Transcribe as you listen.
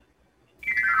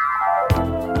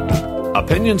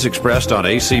Opinions expressed on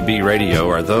ACB Radio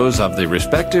are those of the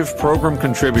respective program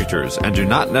contributors and do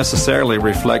not necessarily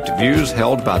reflect views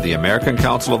held by the American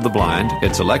Council of the Blind,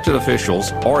 its elected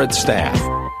officials, or its staff.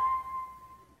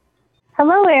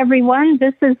 Hello, everyone.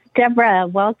 This is Deborah.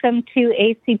 Welcome to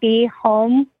ACB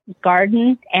Home,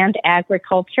 Garden, and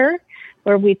Agriculture,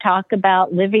 where we talk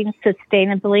about living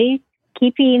sustainably,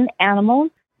 keeping animals,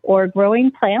 or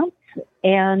growing plants.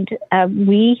 And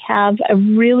we have a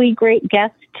really great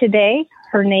guest today.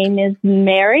 Her name is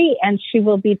Mary, and she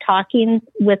will be talking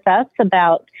with us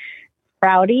about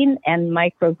sprouting and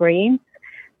microgreens.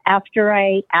 After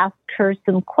I ask her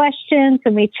some questions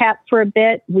and we chat for a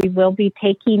bit, we will be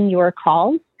taking your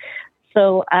calls.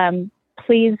 So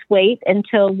please wait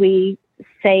until we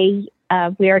say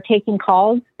we are taking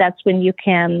calls. That's when you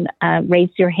can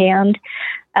raise your hand.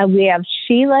 We have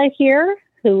Sheila here,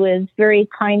 who is very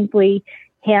kindly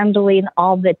handling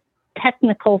all the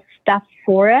technical stuff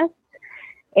for us.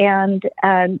 And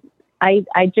I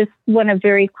just want to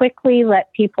very quickly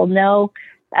let people know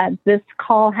this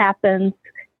call happens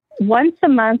once a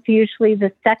month, usually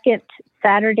the second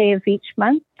Saturday of each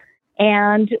month.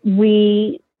 And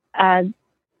we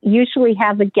usually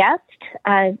have a guest.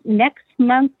 Next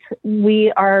month,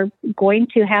 we are going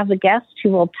to have a guest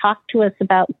who will talk to us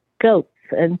about goats.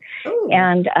 And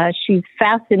she's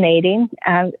fascinating.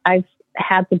 I've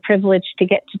had the privilege to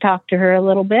get to talk to her a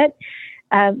little bit.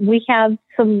 We have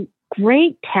some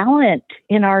great talent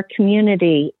in our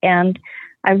community, and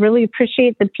I really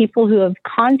appreciate the people who have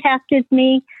contacted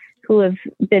me, who have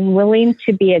been willing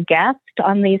to be a guest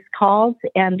on these calls,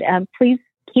 and please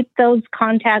keep those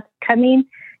contacts coming.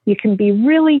 You can be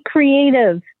really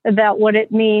creative about what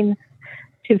it means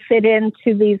to fit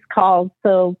into these calls,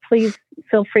 so please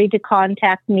feel free to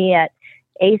contact me at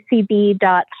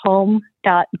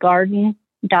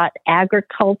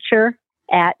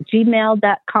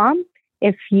acb.home.garden.agriculture@gmail.com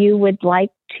if you would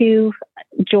like to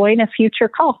join a future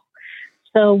call.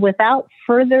 So without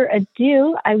further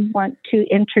ado, I want to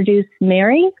introduce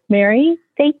Mary. Mary,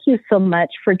 thank you so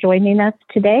much for joining us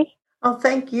today. Oh,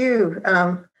 thank you.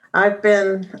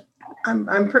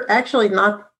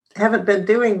 Haven't been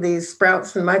doing these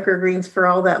sprouts and microgreens for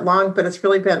all that long, but it's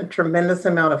really been a tremendous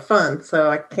amount of fun. So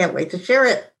I can't wait to share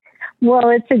it. Well,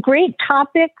 it's a great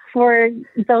topic for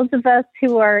those of us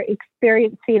who are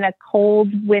experiencing a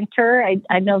cold winter.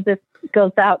 I know this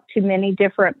goes out to many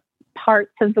different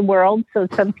parts of the world. So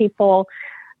some people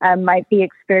might be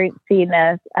experiencing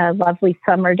a lovely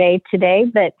summer day today,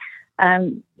 but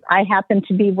I happen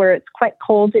to be where it's quite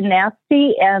cold and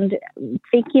nasty, and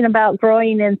thinking about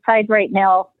growing inside right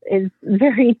now is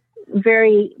very,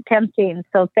 very tempting.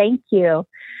 So thank you.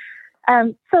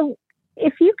 So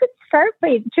if you could start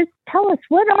by just tell us,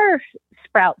 what are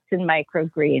sprouts and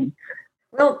microgreens?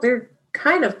 Well, they're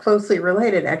kind of closely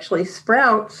related, actually.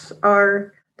 Sprouts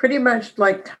are pretty much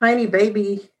like tiny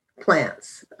baby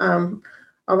plants. A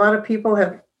lot of people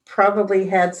have probably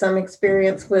had some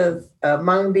experience with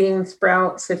mung bean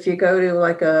sprouts. If you go to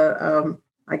like a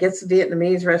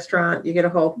Vietnamese restaurant, you get a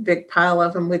whole big pile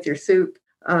of them with your soup.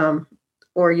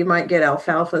 Or you might get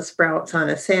alfalfa sprouts on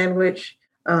a sandwich.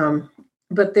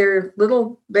 But they're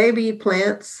little baby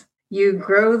plants. You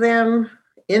grow them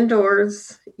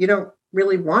indoors. You don't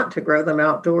really want to grow them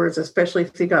outdoors, especially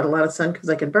if you got a lot of sun, because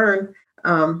they can burn.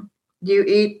 You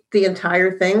eat the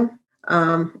entire thing,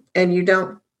 and you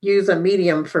don't use a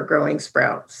medium for growing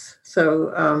sprouts.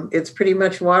 So it's pretty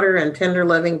much water and tender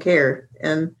loving care,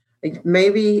 and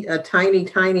maybe a tiny,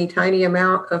 tiny, tiny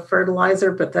amount of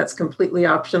fertilizer, but that's completely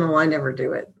optional. I never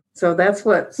do it. So that's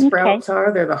what sprouts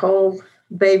are. They're the whole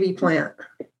baby plant.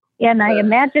 And I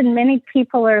imagine many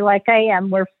people are like I am.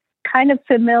 We're kind of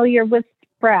familiar with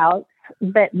sprouts,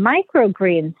 but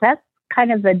microgreens, that's kind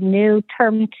of a new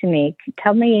term to me.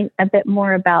 Tell me a bit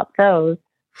more about those.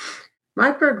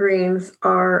 Microgreens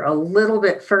are a little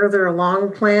bit further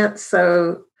along plants,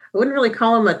 so I wouldn't really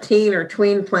call them a teen or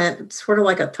tween plant. It's sort of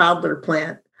like a toddler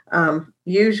plant.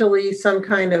 Usually some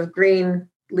kind of green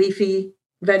leafy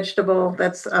vegetable.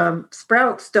 That's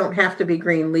sprouts don't have to be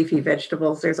green leafy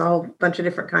vegetables. There's a whole bunch of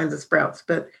different kinds of sprouts,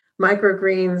 but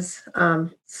microgreens,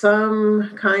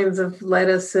 some kinds of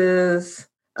lettuces,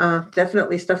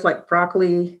 definitely stuff like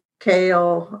broccoli,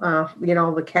 kale,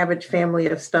 the cabbage family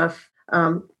of stuff.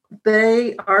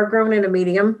 They are grown in a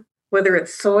medium, whether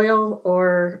it's soil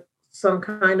or some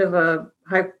kind of a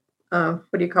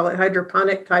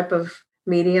hydroponic type of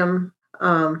medium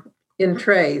in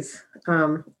trays.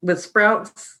 With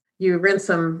sprouts, you rinse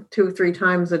them 2 or 3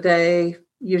 times a day,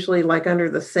 usually like under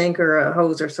the sink or a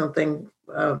hose or something,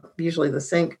 usually the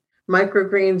sink.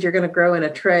 microgreens you're going to grow in a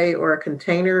tray or a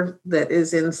container that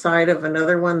is inside of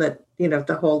another one that,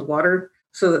 to hold water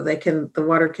so that the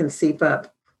water can seep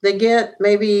up. They get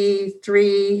maybe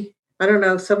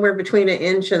somewhere between an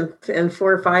inch and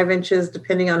 4 or 5 inches,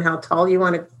 depending on how tall you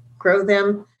want to grow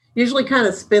them. Usually kind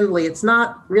of spindly. It's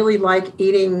not really like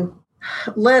eating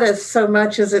lettuce so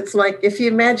much as it's like, if you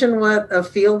imagine what a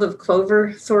field of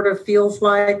clover sort of feels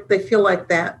like, they feel like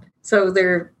that. So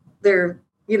they're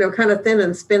kind of thin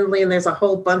and spindly, and there's a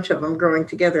whole bunch of them growing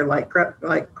together like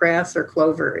grass or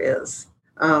clover is.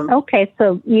 Okay,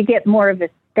 so you get more of a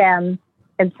stem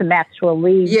and some actual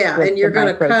leaves. Yeah, and you're going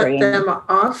to cut them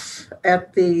off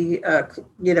at the,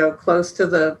 close to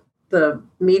the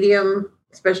medium,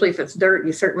 especially if it's dirt.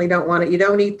 You certainly don't want it. You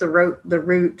don't eat the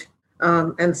root.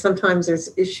 And sometimes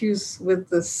there's issues with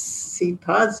the seed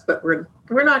pods, but we're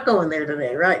not going there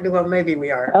today, right? Well, maybe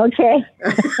we are. Okay.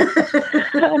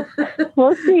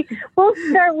 We'll see. We'll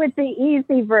start with the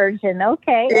easy version.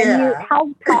 Okay. Yeah. And how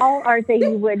tall are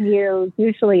they when you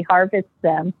usually harvest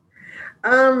them?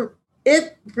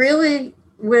 It really,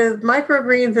 with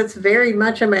microgreens, it's very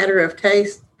much a matter of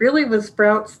taste. Really with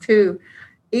sprouts too,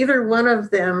 either one of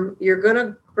them, you're going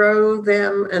to grow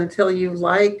them until you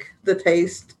like the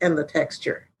taste and the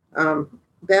texture.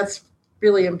 That's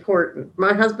really important.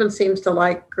 My husband seems to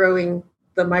like growing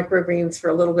the microgreens for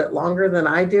a little bit longer than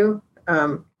I do,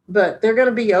 but they're going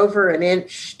to be over an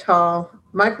inch tall.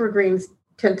 Microgreens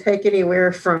can take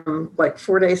anywhere from like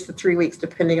 4 days to 3 weeks,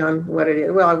 depending on what it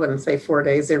is. Well, I wouldn't say 4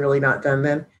 days. They're really not done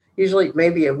then. Usually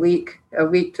maybe a week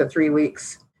to 3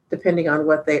 weeks, depending on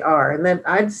what they are. And then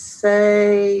I'd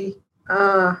say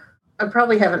I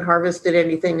probably haven't harvested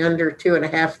anything under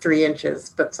 2.5, 3 inches,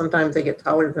 but sometimes they get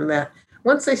taller than that.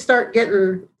 Once they start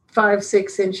getting 5,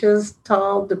 6 inches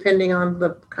tall, depending on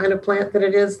the kind of plant that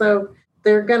it is, though,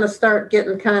 they're going to start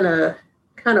getting kind of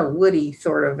woody,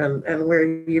 sort of, and where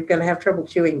you're going to have trouble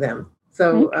chewing them.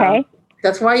 So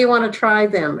that's why you want to try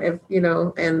them, and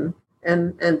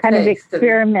kind of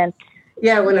experiment.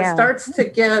 When it starts to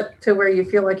get to where you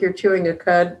feel like you're chewing a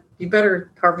cud, you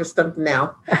better harvest them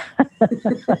now.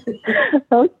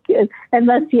 Okay.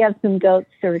 Unless you have some goats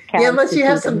or cows. Yeah, unless you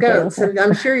have some goats. And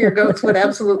I'm sure your goats would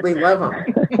absolutely love them.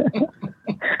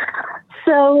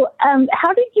 So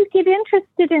how did you get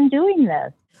interested in doing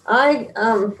this? I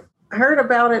heard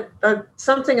about it,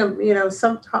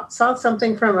 saw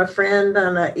something from a friend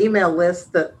on an email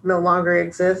list that no longer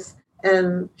exists.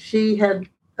 And she had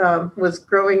was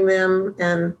growing them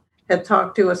and had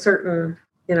talked to a certain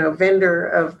vendor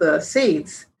of the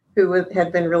seeds who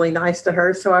had been really nice to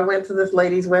her. So I went to this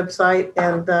lady's website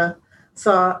and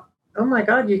saw, oh my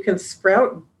God, you can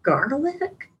sprout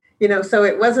garlic? So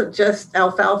it wasn't just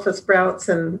alfalfa sprouts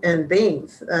and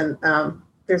beans. And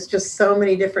there's just so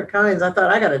many different kinds. I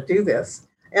thought, I got to do this.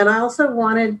 And I also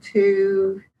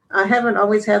I haven't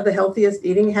always had the healthiest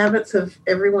eating habits of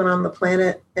everyone on the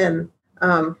planet. And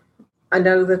I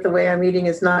know that the way I'm eating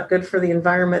is not good for the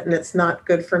environment and it's not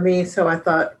good for me. So I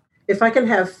thought, if I can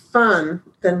have fun,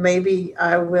 then maybe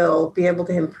I will be able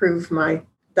to improve my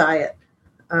diet.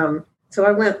 So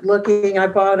I went looking. I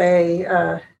bought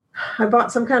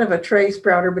some kind of a tray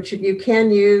sprouter, but you can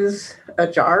use a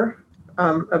jar,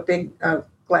 a big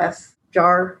glass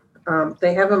jar.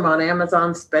 They have them on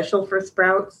Amazon special for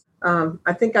sprouts.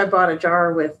 I think I bought a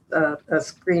jar with a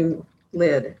screen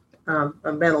lid,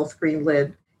 a metal screen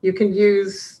lid. You can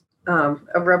use a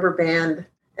rubber band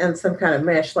and some kind of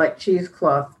mesh like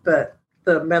cheesecloth, but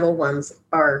the metal ones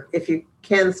are, if you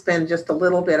can spend just a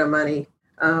little bit of money,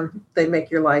 they make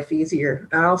your life easier.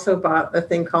 I also bought a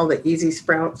thing called the Easy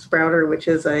Sprouter, which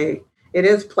is it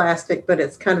is plastic, but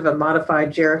it's kind of a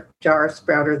modified jar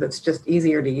sprouter that's just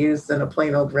easier to use than a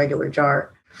plain old regular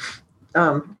jar.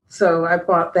 So I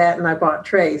bought that, and I bought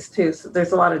trays too. So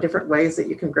there's a lot of different ways that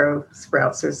you can grow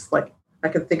sprouts. There's I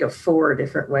can think of 4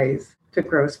 different ways to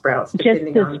grow sprouts. Just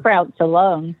the sprouts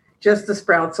alone. Just the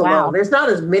sprouts alone. Wow. There's not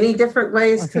as many different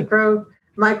ways to grow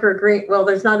microgreen. Well,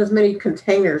 there's not as many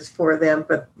containers for them,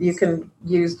 but you can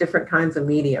use different kinds of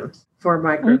mediums for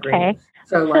microgreens.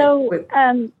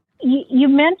 Okay. You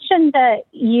mentioned that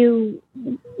you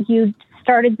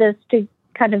started this to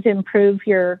kind of improve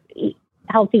your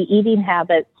healthy eating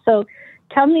habits. So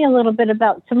tell me a little bit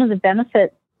about some of the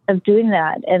benefits of doing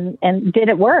that, and did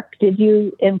it work? Did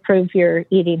you improve your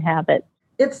eating habits?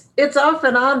 It's off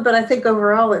and on, but I think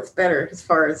overall it's better as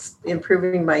far as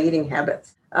improving my eating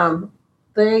habits.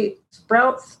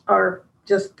 Sprouts are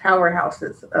just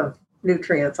powerhouses of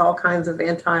nutrients, all kinds of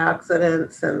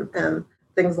antioxidants and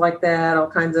things like that, all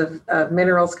kinds of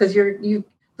minerals, because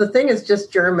the thing is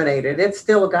just germinated. It's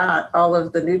still got all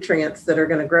of the nutrients that are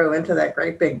going to grow into that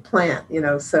great big plant,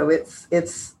 so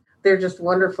it's they're just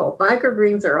wonderful.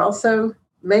 Microgreens are also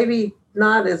maybe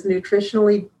not as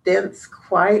nutritionally dense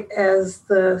quite as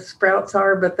the sprouts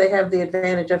are, but they have the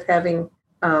advantage of having,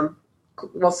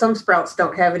 some sprouts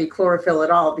don't have any chlorophyll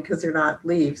at all because they're not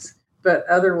leaves, but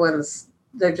other ones,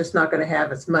 they're just not going to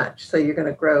have as much. So you're going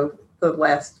to grow the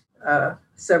last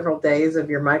several days of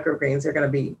your microgreens are going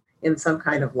to be in some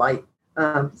kind of light.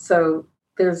 So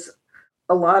there's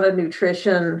a lot of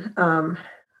nutrition.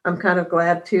 I'm kind of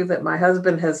glad too that my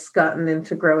husband has gotten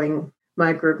into growing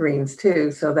microgreens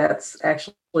too. So that's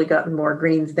actually gotten more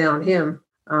greens down him.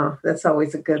 That's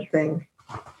always a good thing.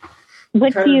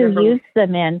 What do you use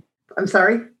them in? I'm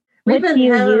sorry? What do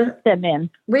you use them in?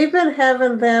 We've been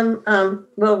having them,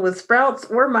 with sprouts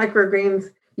or microgreens,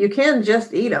 you can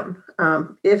just eat them.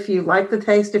 If you like the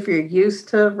taste, if you're used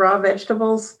to raw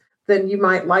vegetables, then you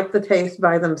might like the taste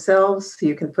by themselves.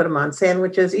 You can put them on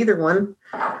sandwiches, either one.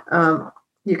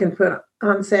 You can put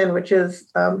on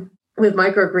sandwiches with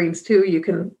microgreens too. You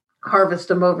can harvest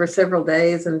them over several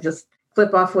days and just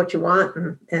flip off what you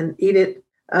want and eat it.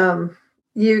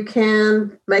 You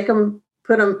can make them,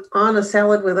 put them on a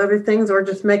salad with other things, or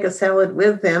just make a salad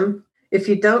with them. If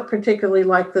you don't particularly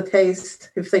like the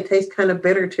taste, if they taste kind of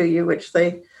bitter to you, which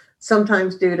they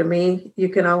sometimes do to me, you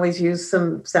can always use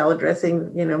some salad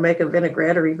dressing, make a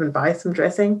vinaigrette or even buy some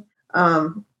dressing.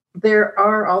 There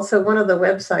are also, one of the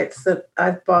websites that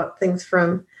I've bought things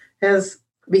from has,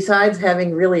 besides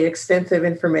having really extensive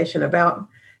information about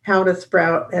how to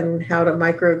sprout and how to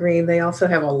microgreen, they also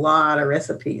have a lot of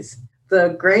recipes.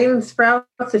 The grain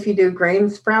sprouts, if you do grain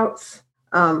sprouts,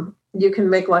 you can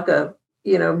make like a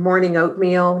morning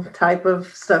oatmeal type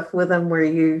of stuff with them, where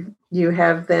you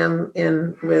have them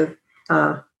in with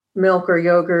milk or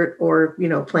yogurt or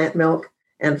plant milk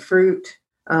and fruit.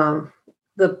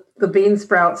 The bean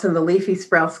sprouts and the leafy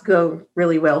sprouts go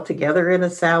really well together in a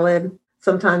salad.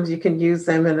 Sometimes you can use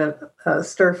them in a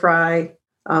stir fry.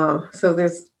 So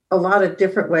there's a lot of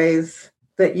different ways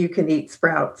that you can eat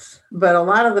sprouts. But a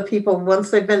lot of the people, once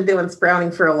they've been doing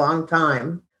sprouting for a long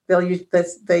time,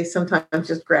 they sometimes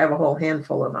just grab a whole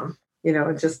handful of them,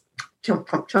 and just chomp,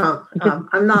 chomp, chomp.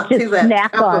 I'm not to that.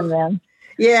 Snack on them.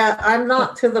 Yeah, I'm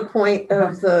not to the point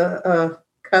of the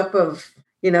cup of,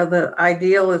 the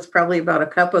ideal is probably about a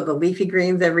cup of the leafy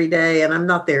greens every day, and I'm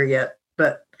not there yet.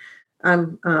 But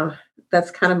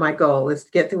that's kind of my goal, is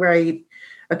to get to where I eat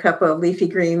a cup of leafy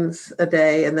greens a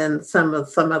day, and then some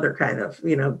other kind of,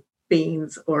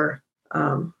 beans or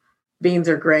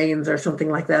grains or something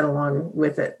like that along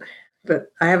with it.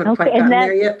 But I haven't quite gotten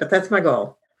there yet, but that's my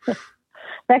goal.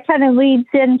 That kind of leads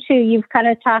into, you've kind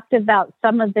of talked about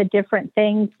some of the different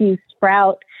things you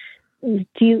sprout.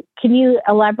 Can you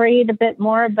elaborate a bit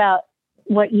more about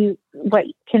what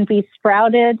can be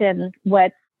sprouted and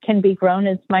what can be grown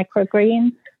as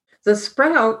microgreens? The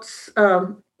sprouts,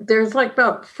 there's like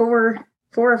about four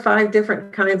or five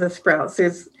different kinds of sprouts.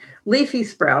 There's leafy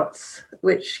sprouts,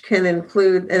 which can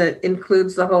include, and it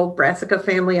includes the whole brassica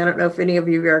family. I don't know if any of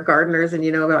you are gardeners and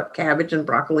you know about cabbage and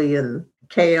broccoli and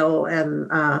kale and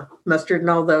mustard and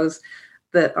all those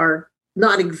that are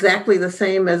not exactly the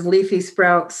same as leafy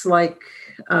sprouts like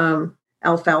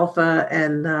alfalfa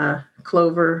and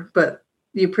clover, but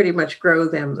you pretty much grow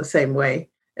them the same way.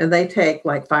 And they take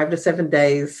like 5 to 7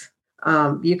 days.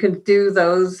 You can do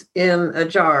those in a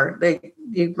jar.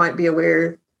 You might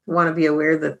want to be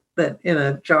aware that in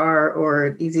a jar or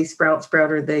an easy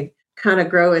sprouter, they kind of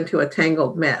grow into a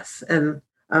tangled mess. And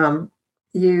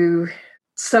you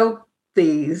soak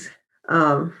these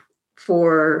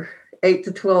for 8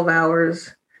 to 12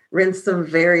 hours, rinse them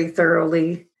very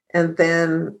thoroughly, and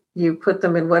then you put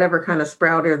them in whatever kind of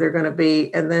sprouter they're going to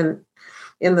be. And then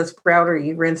in the sprouter,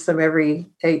 you rinse them every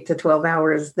 8 to 12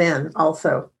 hours then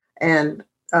also. And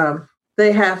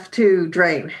they have to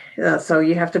drain. So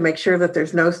you have to make sure that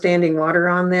there's no standing water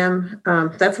on them.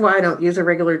 That's why I don't use a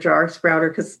regular jar sprouter,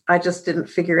 because I just didn't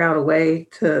figure out a way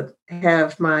to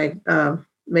have my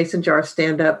mason jar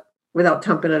stand up without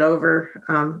tumping it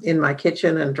over in my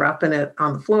kitchen and dropping it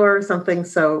on the floor or something.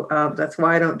 So that's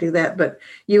why I don't do that. But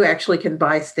you actually can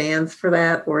buy stands for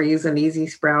that, or use an easy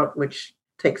sprout, which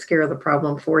takes care of the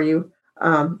problem for you.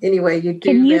 Anyway, you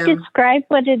do. Can you describe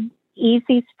what an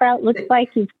easy sprout looks like?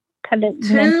 You've kind of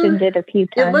mentioned it a few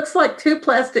times. It looks like 2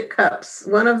 plastic cups.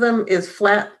 One of them is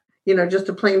flat, just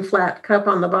a plain flat cup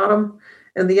on the bottom,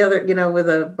 and the other, with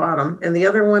a bottom, and the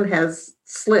other one has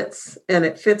slits and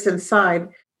it fits inside.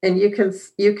 And you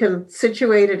can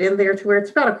situate it in there to where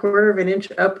it's about 1/4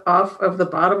 inch up off of the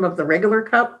bottom of the regular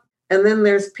cup. And then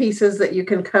there's pieces that you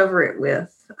can cover it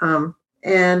with. And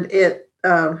then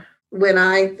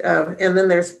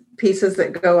there's pieces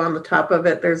that go on the top of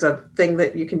it. There's a thing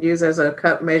that you can use as a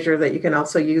cup measure that you can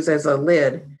also use as a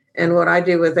lid. And what I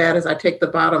do with that is I take the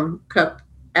bottom cup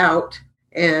out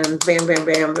and bam, bam,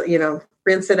 bam,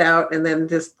 rinse it out, and then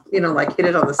just, like hit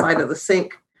it on the side of the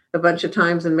sink a bunch of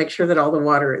times and make sure that all the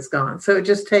water is gone. So it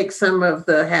just takes some of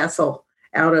the hassle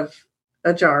out of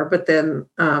a jar, but then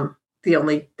the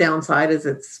only downside is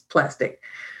it's plastic.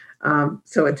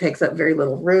 So it takes up very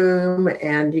little room,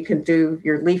 and you can do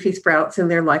your leafy sprouts in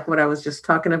there like what I was just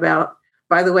talking about.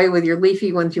 By the way, with your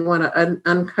leafy ones, you want to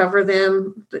uncover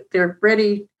them. They're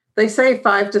ready. They say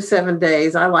 5 to 7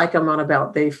 days. I like them on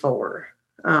about day 4,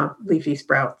 leafy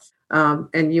sprouts.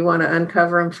 And you want to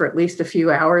uncover them for at least a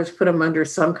few hours, put them under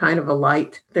some kind of a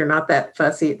light. They're not that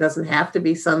fussy. It doesn't have to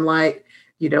be sunlight.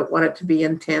 You don't want it to be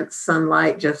intense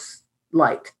sunlight, just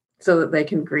light so that they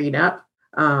can green up.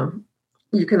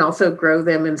 You can also grow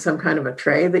them in some kind of a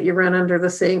tray that you run under the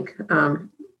sink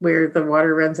where the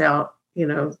water runs out,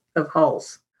 of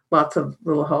holes, lots of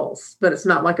little holes. But it's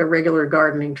not like a regular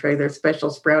gardening tray. They're special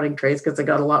sprouting trays because they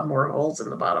got a lot more holes in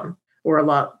the bottom, or a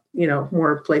lot,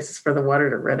 more places for the water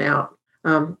to run out.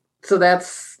 So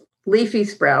that's leafy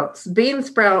sprouts. Bean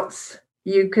sprouts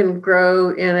you can grow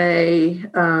in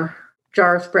a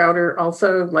jar sprouter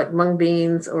also, like mung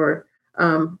beans or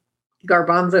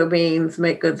garbanzo beans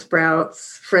make good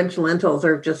sprouts. French lentils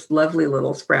are just lovely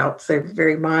little sprouts. They're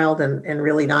very mild and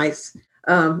really nice.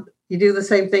 You do the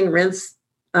same thing, rinse,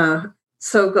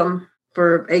 soak them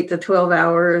for 8 to 12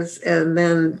 hours, and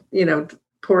then,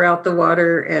 pour out the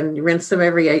water and rinse them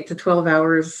every 8 to 12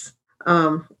 hours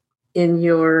in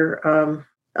your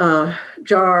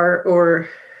jar or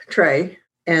tray.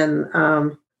 And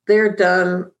they're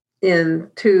done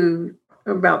in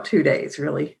about 2 days,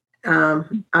 really.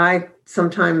 I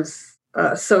sometimes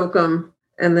soak them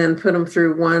and then put them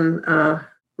through one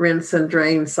rinse and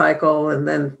drain cycle, and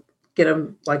then get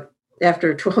them like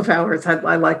after 12 hours.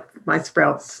 I like my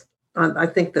sprouts. I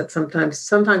think that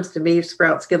sometimes to me,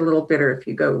 sprouts get a little bitter if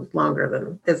you go longer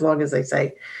than as long as they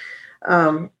say.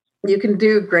 You can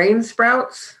do grain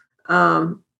sprouts.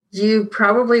 You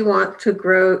probably want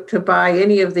to buy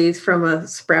any of these from a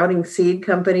sprouting seed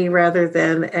company rather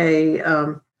than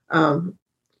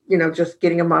just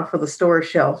getting them off of the store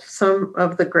shelf. Some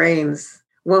of the grains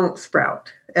won't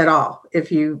sprout at all if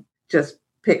you just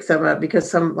pick some up, because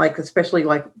some, especially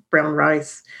like brown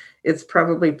rice, it's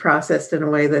probably processed in a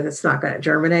way that it's not going to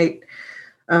germinate.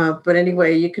 But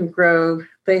anyway, you can grow,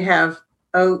 they have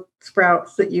oat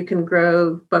sprouts that you can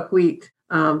grow, buckwheat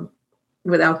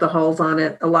without the hulls on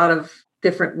it. A lot of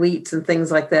different wheats and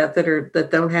things like that that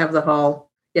don't have the hull.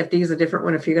 You have to use a different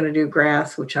one if you're going to do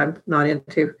grass, which I'm not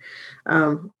into.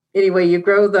 Anyway, you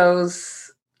grow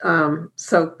those,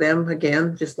 soak them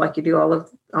again, just like you do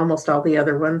almost all the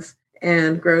other ones,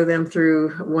 and grow them through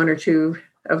 1 or 2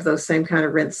 of those same kind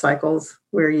of rinse cycles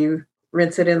where you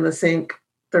rinse it in the sink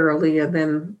thoroughly and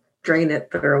then drain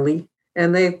it thoroughly.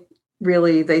 And they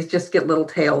just get little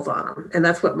tails on them. And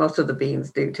that's what most of the beans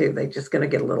do too. They're just going to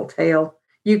get a little tail.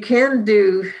 You can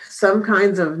do some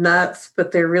kinds of nuts,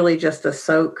 but they're really just a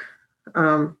soak.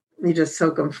 You just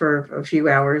soak them for a few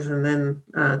hours and then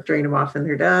drain them off and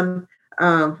they're done.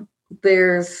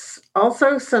 There's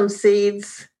also some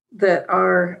seeds that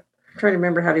are, I'm trying to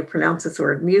remember how to pronounce this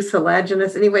word,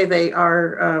 mucilaginous. Anyway,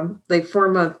 they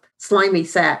form a slimy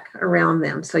sac around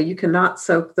them. So you cannot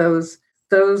soak those.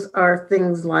 Those are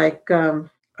things like,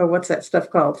 what's that stuff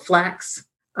called? Flax,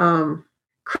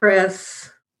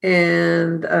 cress,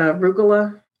 and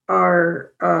arugula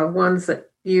are ones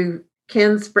that you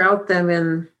can sprout them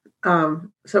in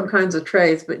some kinds of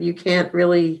trays, but you can't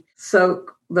really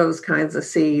soak those kinds of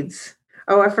seeds.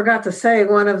 Oh, I forgot to say,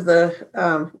 one of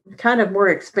the kind of more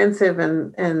expensive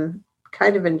and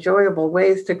kind of enjoyable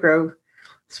ways to grow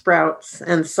sprouts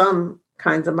and some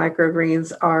kinds of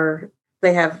microgreens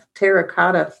they have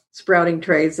terracotta sprouting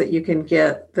trays that you can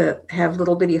get that have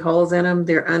little bitty holes in them.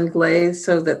 They're unglazed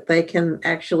so that they can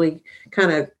actually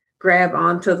kind of grab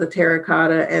onto the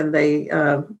terracotta, and they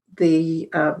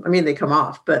come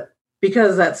off, but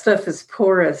because that stuff is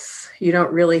porous, you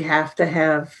don't really have to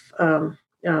have,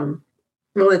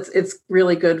 it's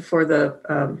really good for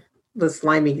the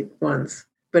slimy ones.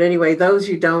 But anyway, those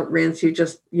you don't rinse, you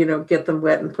just, get them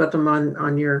wet and put them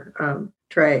on your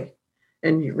tray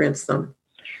and you rinse them.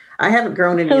 I haven't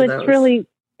grown any of those. So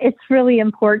it's really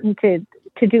important to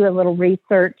do a little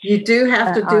research. You do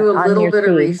have to do a little bit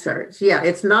of research. Yeah,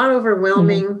 it's not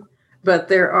overwhelming, but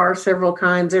there are several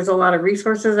kinds. There's a lot of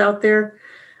resources out there,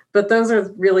 but those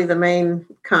are really the main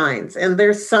kinds. And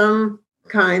there's some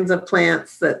kinds of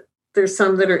plants there's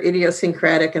some that are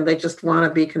idiosyncratic and they just want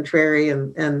to be contrary,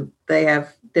 and they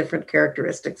have different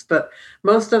characteristics, but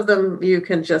most of them you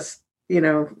can just,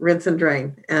 rinse and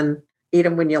drain and eat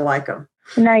them when you like them.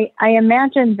 And I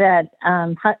imagine that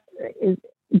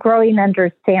growing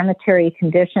under sanitary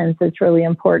conditions is really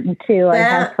important too. I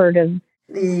have heard of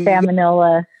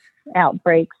salmonella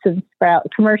outbreaks in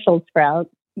commercial sprouts.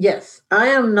 Yes, I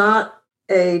am not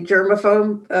a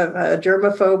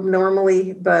germaphobe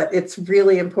normally, but it's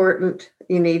really important.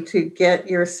 You need to get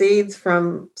your seeds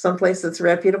from someplace that's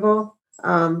reputable,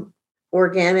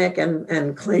 organic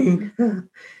and clean,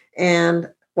 and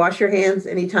wash your hands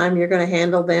anytime you're going to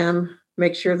handle them.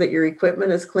 Make sure that your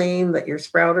equipment is clean, that your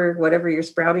sprouter, whatever you're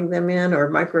sprouting them in or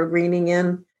microgreening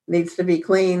in, needs to be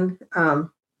clean.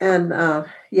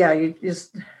 You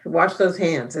just wash those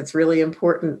hands. It's really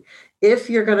important. If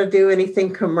you're going to do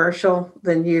anything commercial,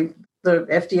 then the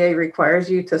FDA requires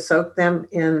you to soak them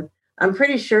in. I'm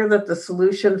pretty sure that the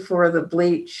solution for the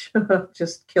bleach,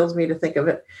 just kills me to think of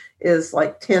it, is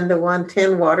like 10 to 1,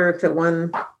 10 water to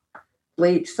 1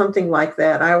 bleach, something like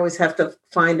that. I always have to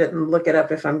find it and look it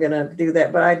up if I'm going to do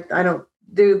that, but I don't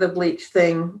do the bleach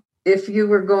thing. If you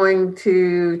were going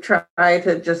to try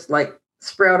to just like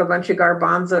sprout a bunch of dry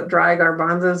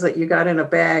garbanzos that you got in a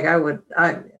bag,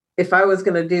 if I was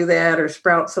going to do that, or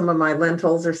sprout some of my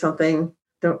lentils or something,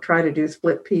 don't try to do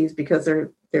split peas because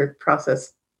they're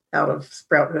processed out of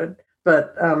sprouthood.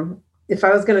 But if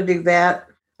I was going to do that,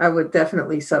 I would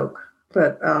definitely soak.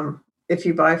 But if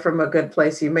you buy from a good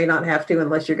place, you may not have to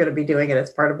unless you're going to be doing it as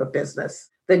part of a business.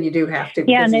 Then you do have to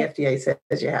because the FDA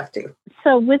says you have to.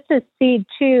 So with the seed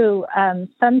too,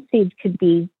 some seeds could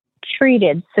be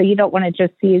treated, so you don't want to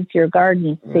just use your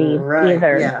garden seed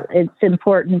either. Yeah. It's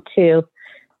important to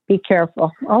be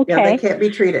careful. Okay. Yeah, they can't be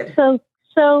treated. So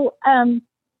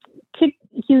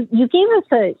you gave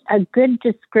us a good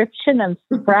description of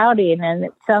sprouting, and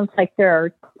it sounds like there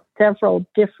are several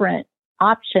different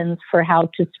options for how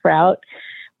to sprout.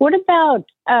 What about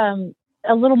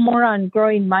a little more on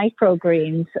growing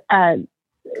microgreens?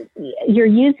 You're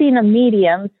using a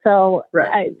medium, so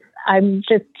right. I'm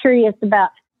just curious about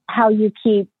how you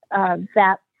keep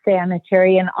that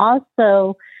sanitary, and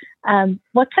also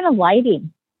what kind of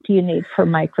lighting do you need for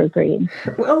microgreens?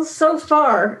 Well, so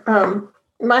far,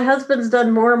 my husband's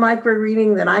done more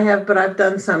microgreening than I have, but I've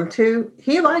done some too.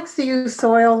 He likes to use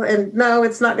soil, and no,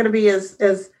 it's not going to be as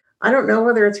I don't know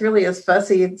whether it's really as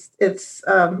fussy. It's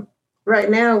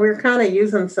right now we're kind of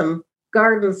using some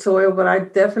garden soil, but I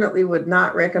definitely would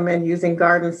not recommend using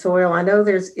garden soil. I know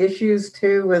there's issues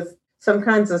too with some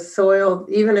kinds of soil,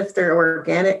 even if they're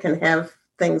organic, can have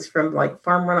things from like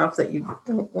farm runoff that you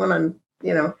don't want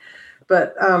to,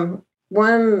 But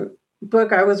one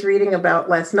book I was reading about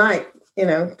last night,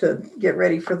 to get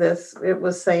ready for this, it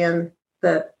was saying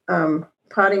that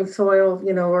potting soil,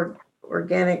 or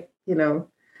organic,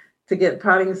 to get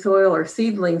potting soil or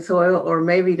seedling soil, or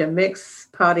maybe to mix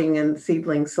potting and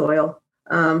seedling soil.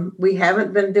 We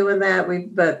haven't been doing that.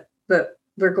 But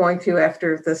we're going to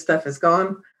after this stuff is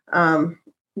gone.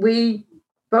 We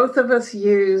both of us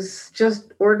use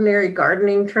just ordinary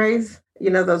gardening trays.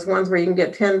 Those ones where you can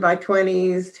get 10 by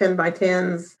 20s, 10 by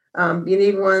 10s. You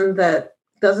need one that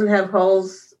doesn't have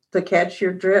holes to catch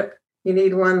your drip. You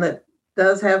need one that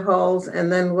does have holes.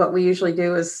 And then what we usually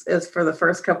do is for the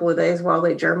first couple of days while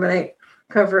they germinate,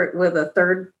 cover it with a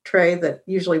third tray, that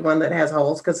usually one that has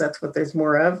holes, because that's what there's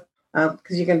more of,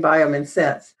 because you can buy them in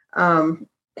sets.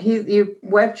 You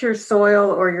wet your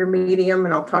soil or your medium,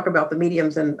 and I'll talk about the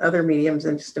mediums and other mediums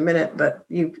in just a minute, but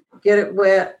you get it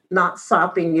wet, not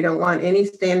sopping. You don't want any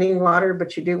standing water,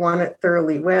 but you do want it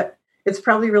thoroughly wet. It's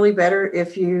probably really better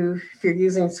if you're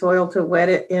using soil to wet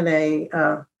it in a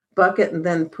bucket and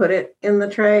then put it in the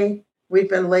tray. We've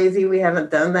been lazy. We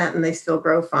haven't done that, and they still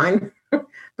grow fine.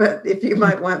 But if you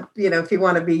might want, if you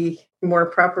want to be more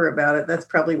proper about it, that's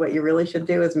probably what you really should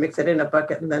do, is mix it in a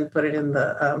bucket and then put it in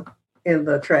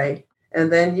the tray.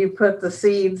 And then you put the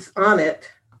seeds on it,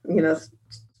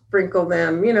 sprinkle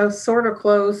them, sort of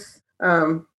close.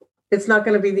 It's not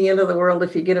going to be the end of the world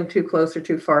if you get them too close or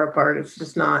too far apart. It's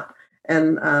just not.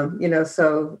 And,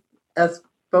 so us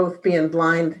both being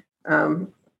blind,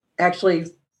 actually,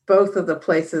 both of the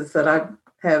places that I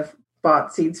have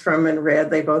bought seeds from and read,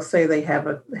 they both say they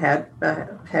have had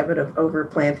a habit of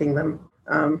overplanting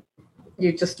them.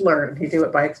 You just learn. You do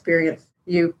it by experience.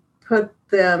 You put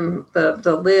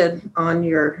the lid on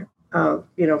your,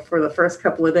 for the first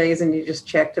couple of days, and you just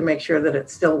check to make sure that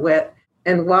it's still wet.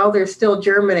 And while they're still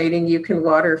germinating, you can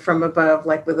water from above,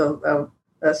 like with a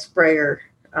sprayer,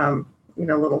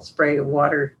 little spray of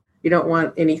water. You don't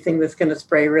want anything that's going to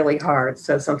spray really hard.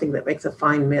 So something that makes a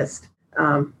fine mist.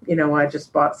 I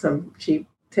just bought some cheap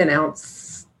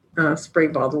 10-ounce spray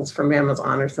bottles from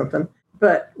Amazon or something.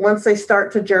 But once they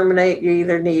start to germinate, you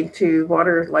either need to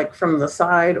water like from the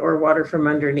side or water from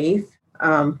underneath.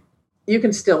 You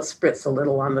can still spritz a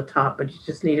little on the top, but you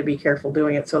just need to be careful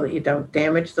doing it so that you don't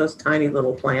damage those tiny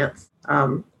little plants.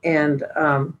 Then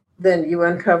you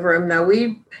uncover them. Now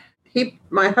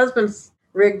my husband's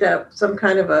rigged up some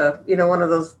kind of one of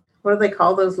those, what do they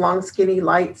call those long skinny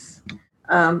lights?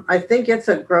 I think it's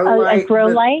a grow light. A grow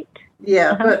light?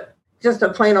 Yeah, but just a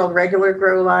plain old regular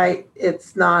grow light.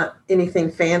 It's not anything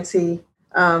fancy.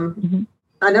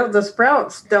 I know the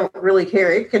sprouts don't really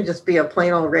care. It can just be a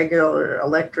plain old regular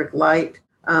electric light.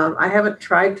 I haven't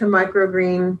tried to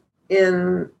microgreen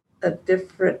in a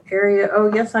different area.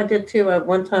 Oh, yes, I did too.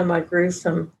 One time I grew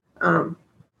some, what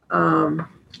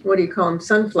do you call them?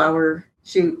 Sunflower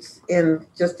shoots in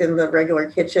the regular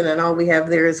kitchen. And all we have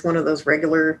there is one of those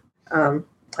regular,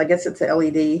 I guess it's a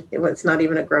LED. It's not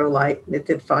even a grow light. It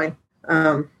did fine.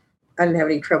 I didn't have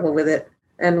any trouble with it.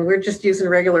 And we're just using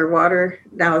regular water.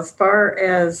 Now, as far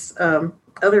as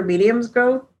other mediums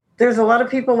go, there's a lot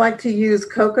of people like to use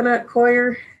coconut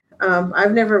coir.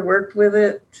 I've never worked with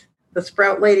it. The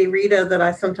Sprout Lady Rita that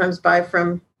I sometimes buy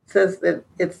from says that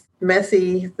it's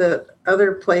messy. The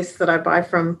other place that I buy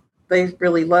from, they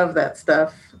really love that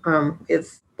stuff.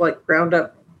 It's like ground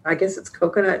up, I guess it's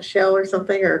coconut shell or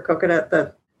something, or coconut,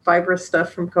 the fibrous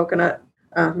stuff from coconut.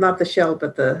 Not the shell,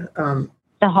 but the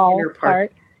hull inner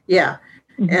part. Yeah.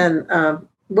 And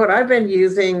what I've been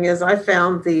using is I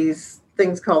found these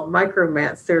things called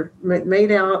micromats. They're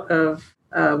made out of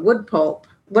wood pulp.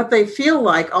 What they feel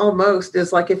like almost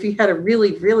is like if you had a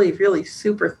really, really, really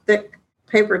super thick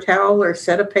paper towel or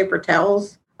set of paper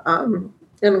towels. And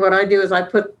what I do is I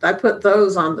put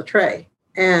those on the tray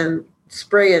and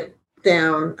spray it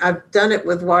down. I've done it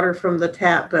with water from the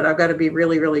tap, but I've got to be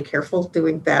really, really careful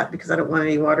doing that because I don't want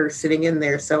any water sitting in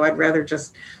there. So I'd rather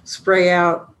just spray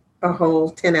out a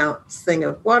whole 10-ounce thing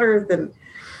of water than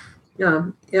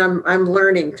I'm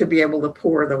learning to be able to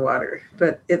pour the water,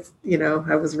 but it's,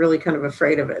 I was really kind of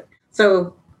afraid of it.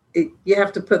 So you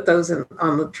have to put those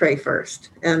on the tray first.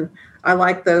 And I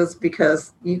like those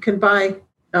because you can buy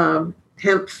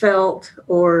hemp felt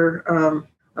or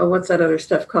what's that other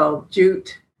stuff called?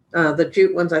 Jute. The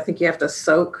jute ones, I think you have to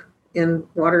soak in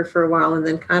water for a while and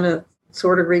then kind of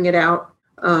sort of wring it out.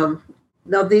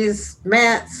 Now these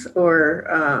mats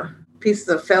or pieces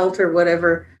of felt or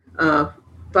whatever,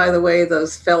 by the way,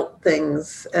 those felt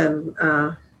things and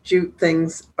jute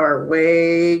things are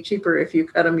way cheaper if you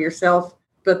cut them yourself.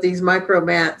 But these micro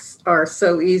mats are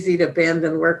so easy to bend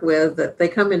and work with that they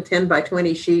come in 10 by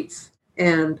 20 sheets.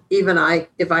 And even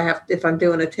if I'm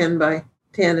doing a 10 by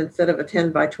 10 instead of a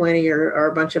 10 by 20 or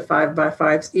a bunch of 5 by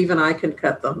 5s, even I can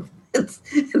cut them. It's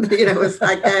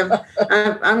like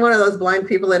I'm one of those blind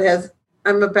people that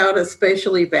I'm about as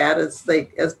spatially bad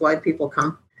as blind people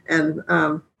come. And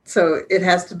so it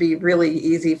has to be really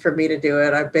easy for me to do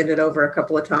it. I've bent it over a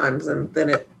couple of times and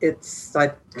then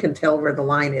I can tell where the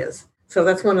line is. So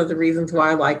that's one of the reasons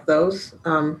why I like those.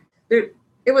 It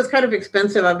was kind of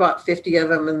expensive. I bought 50 of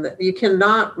them, and you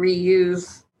cannot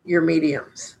reuse your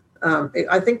mediums.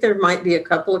 I think there might be a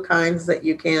couple of kinds that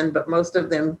you can, but most of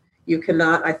them you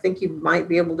cannot. I think you might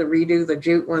be able to redo the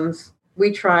jute ones.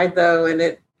 We tried though,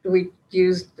 and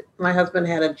my husband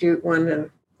had a jute one, and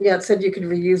it said you could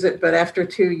reuse it, but after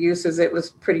 2 uses, it was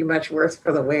pretty much worse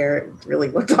for the wear. It really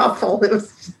looked awful. It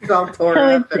was just all torn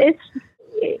up.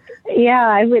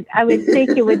 I would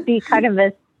think it would be kind of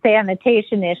a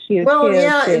sanitation issue. Well, too,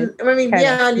 and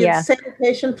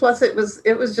sanitation. Plus, it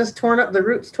was just torn up. The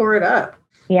roots tore it up.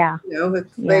 Yeah,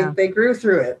 they grew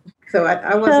through it. So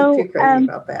I wasn't too crazy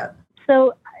about that.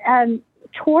 So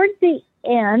towards the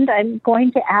end, I'm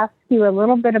going to ask you a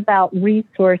little bit about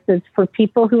resources for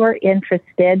people who are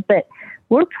interested. But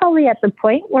we're probably at the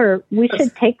point where we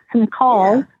should take some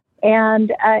calls. Yeah.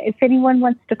 And if anyone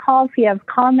wants to call, if you have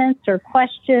comments or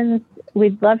questions,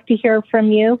 we'd love to hear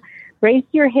from you. Raise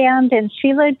your hand. And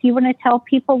Sheila, do you want to tell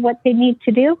people what they need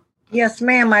to do? Yes,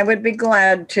 ma'am. I would be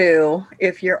glad to.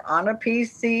 If you're on a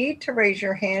PC, to raise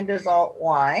your hand is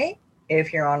Alt-Y.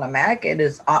 If you're on a Mac, it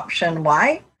is Option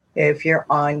Y. If you're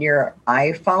on your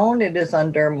iPhone, it is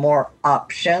under More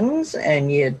Options, and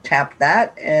you tap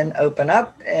that and open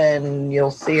up, and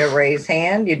you'll see a raise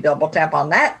hand. You double tap on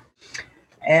that.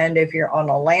 And if you're on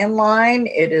a landline,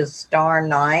 it is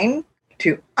 *9.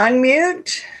 To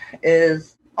unmute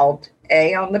is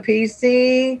Alt-A on the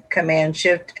PC,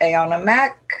 Command-Shift-A on a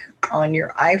Mac. On your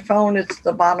iPhone, it's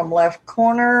the bottom left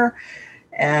corner.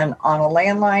 And on a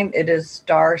landline, it is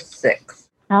 *6.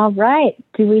 All right.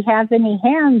 Do we have any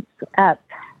hands up?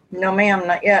 No, ma'am,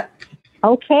 not yet.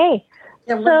 Okay.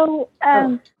 So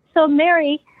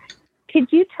Mary,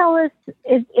 could you tell us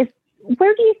if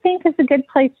where do you think is a good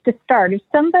place to start? If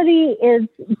somebody is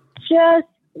just,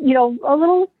 a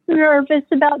little nervous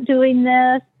about doing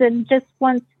this and just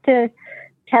wants to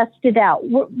test it out,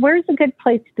 where's a good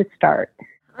place to start?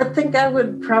 I think I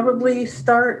would probably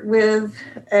start with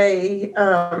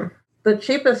the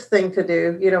cheapest thing to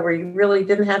do, where you really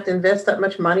didn't have to invest that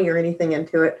much money or anything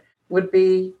into it, would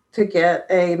be to get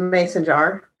a mason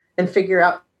jar and figure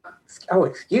out,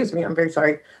 I'm very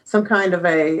sorry, some kind of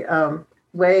a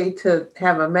way to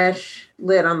have a mesh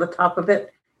lid on the top of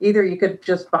it. Either you could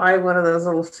just buy one of those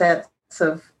little sets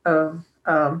of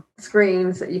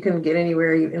screens that you can get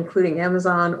anywhere, including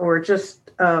Amazon, or just,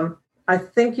 I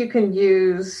think you can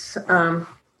use there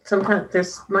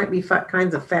might be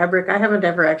kinds of fabric. I haven't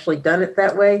ever actually done it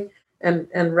that way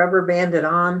and rubber band it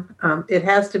on. It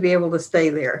has to be able to stay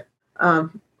there.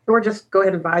 Or just go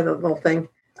ahead and buy the little thing.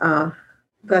 I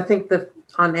think that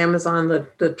on Amazon,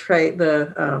 the tray,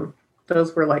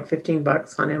 those were like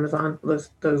 $15 on Amazon,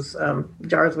 those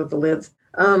jars with the lids.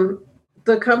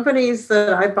 The companies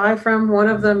that I buy from, one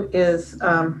of them is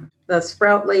the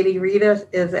Sprout Lady Rita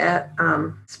is at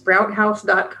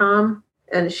sprouthouse.com,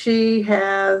 and she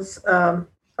has a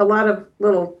lot of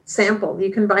little sample.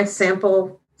 You can buy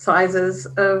sample sizes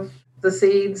of the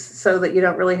seeds so that you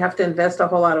don't really have to invest a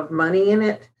whole lot of money in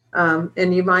it.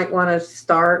 And you might want to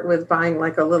start with buying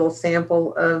like a little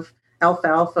sample of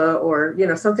alfalfa or,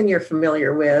 something you're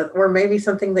familiar with, or maybe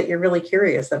something that you're really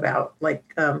curious about, like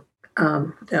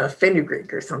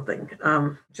fenugreek or something.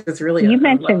 It's really you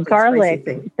mentioned garlic.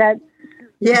 That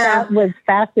was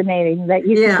fascinating. That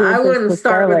you I wouldn't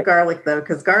start with garlic though,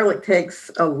 because garlic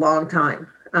takes a long time.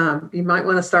 You might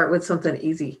want to start with something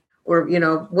easy. Or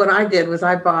what I did was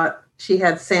she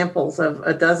had samples of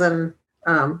a dozen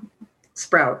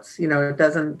sprouts, a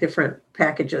dozen different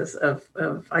packages of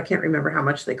I can't remember how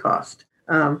much they cost.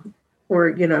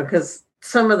 Because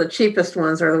some of the cheapest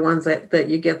ones are the ones that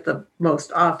you get the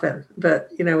most often. But,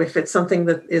 if it's something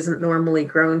that isn't normally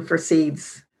grown for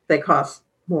seeds, they cost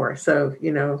more. So,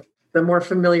 the more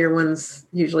familiar ones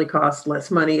usually cost less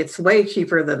money. It's way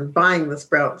cheaper than buying the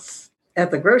sprouts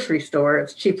at the grocery store.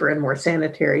 It's cheaper and more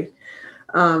sanitary.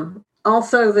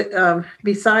 Also,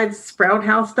 besides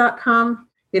sprouthouse.com,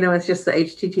 it's just the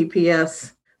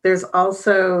HTTPS. There's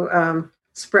also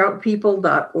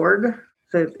sproutpeople.org.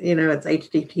 So, it's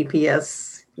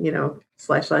HTTPS, /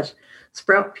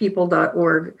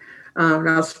 sproutpeople.org.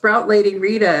 Now, Sprout Lady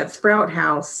Rita at Sprout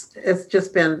House, it's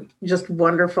just been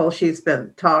wonderful. She's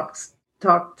been talked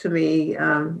to me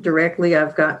directly.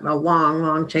 I've gotten a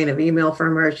long chain of email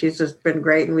from her. She's just been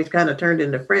great, and we've kind of turned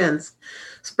into friends.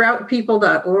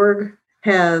 Sproutpeople.org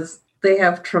they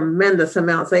have tremendous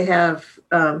amounts. They have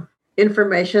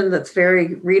information that's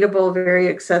very readable, very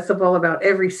accessible about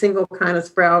every single kind of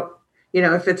sprout.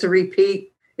 If it's a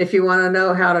repeat, if you want to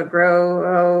know how to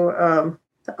grow,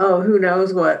 who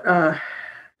knows what,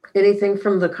 anything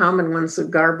from the common ones,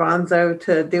 garbanzo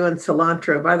to doing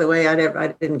cilantro. By the way, I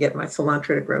didn't get my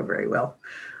cilantro to grow very well.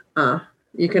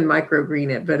 You can microgreen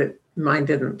it, but mine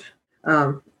didn't.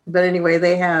 But anyway,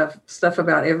 they have stuff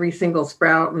about every single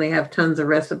sprout, and they have tons of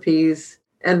recipes.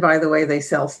 And by the way, they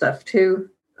sell stuff too.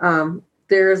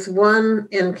 There's one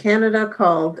in Canada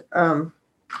called,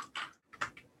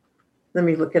 let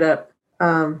me look it up,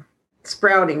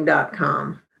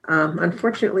 sprouting.com.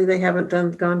 Unfortunately, they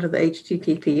haven't gone to the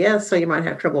HTTPS, so you might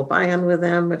have trouble buying with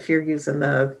them if you're using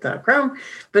the Chrome.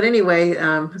 But anyway,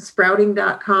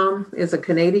 sprouting.com is a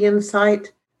Canadian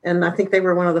site, and I think they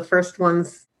were one of the first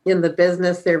ones in the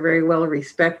business. They're very well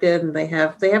respected, and they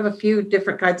have a few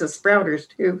different kinds of sprouters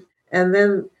too. And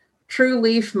then True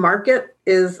Leaf Market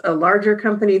is a larger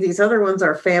company. These other ones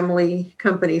are family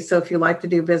companies. So if you like to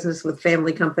do business with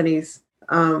family companies,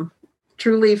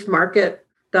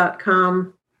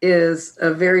 trueleafmarket.com is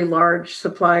a very large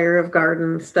supplier of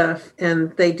garden stuff.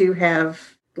 And they do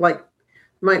have,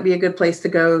 might be a good place to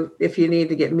go if you need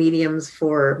to get mediums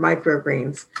for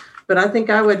microgreens. But I think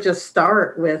I would just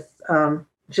start with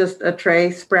just a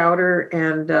tray sprouter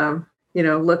and,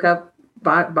 look up,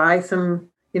 buy some,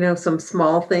 some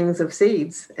small things of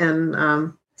seeds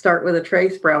and start with a tray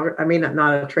sprouter. I mean,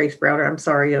 not a tray sprouter. I'm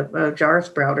sorry, a jar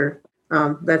sprouter.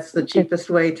 That's the cheapest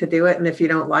way to do it. And if you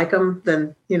don't like them,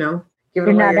 then, give it You're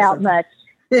away. not out much.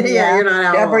 Yeah, you're not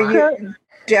out.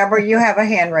 Deborah, you have a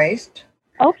hand raised.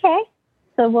 Okay.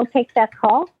 So we'll take that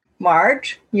call.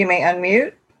 Marge, you may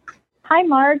unmute. Hi,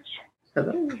 Marge.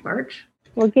 Hello, Marge.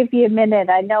 We'll give you a minute.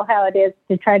 I know how it is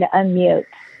to try to unmute.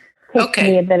 Takes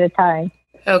me a bit of time.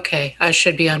 Okay, I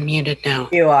should be unmuted now.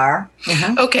 You are.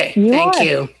 Okay, thank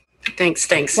you.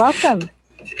 Thanks. Welcome.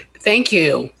 Thank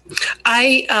you.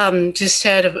 I just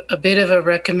had a bit of a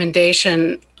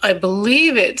recommendation. I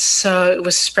believe it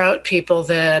was Sprout People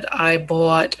that I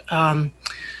bought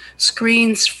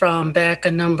screens from back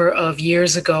a number of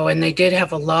years ago, and they did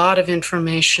have a lot of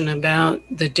information about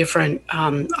the different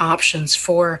options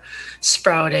for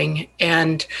sprouting.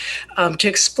 And to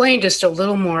explain just a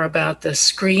little more about the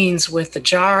screens with the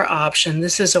jar option,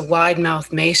 this is a wide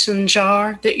mouth mason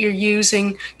jar that you're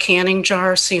using, canning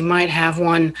jar, so you might have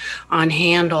one on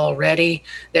hand already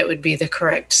that would be the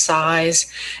correct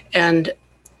size. And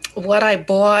what I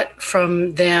bought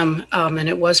from them, and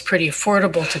it was pretty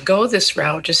affordable to go this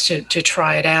route just to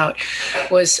try it out,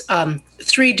 was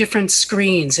 3 different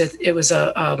screens. It was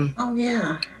a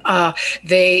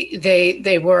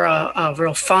they were a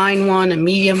real fine one, a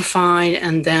medium fine,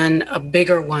 and then a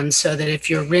bigger one, so that if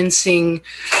you're rinsing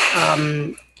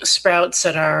sprouts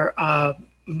that are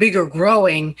bigger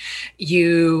growing,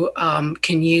 you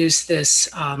can use this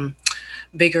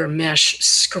bigger mesh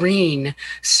screen.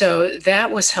 So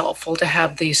that was helpful to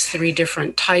have these 3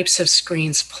 different types of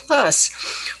screens. Plus,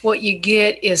 what you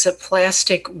get is a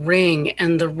plastic ring,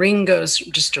 and the ring goes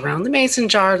just around the mason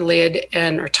jar lid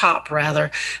or top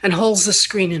rather, and holds the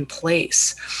screen in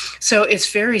place. So it's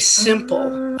very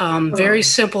simple, very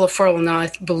simple, affordable. Now,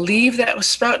 I believe that was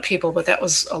Sprout People, but that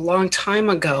was a long time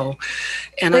ago.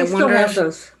 And they I wonder still have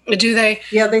those. Do they?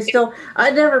 Yeah, they still.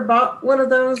 I never bought one of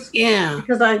those. Yeah,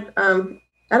 because I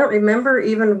don't remember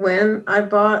even when I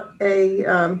bought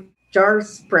a jar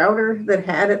sprouter that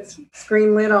had its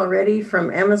screen lid already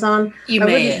from Amazon. I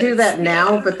wouldn't do that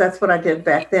now, but that's what I did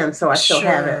back then, so I still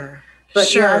have it.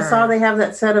 But yeah, I saw they have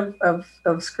that set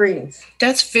of screens.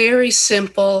 That's very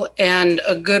simple and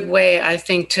a good way, I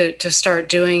think, to start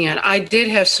doing it. I did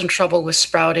have some trouble with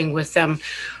sprouting with them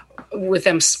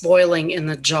spoiling in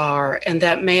the jar, and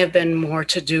that may have been more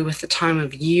to do with the time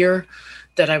of year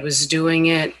that I was doing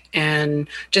it and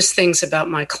just things about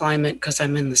my climate because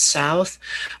I'm in the South.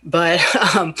 But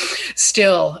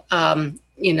still,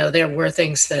 there were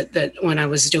things that when I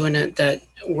was doing it that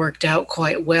worked out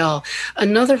quite well.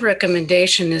 Another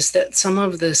recommendation is that some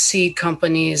of the seed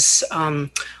companies,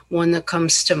 one that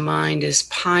comes to mind is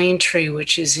Pine Tree,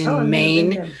 which is in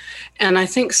Maine. And I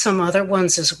think some other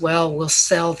ones as well will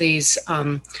sell these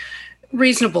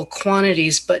reasonable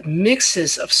quantities, but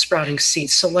mixes of sprouting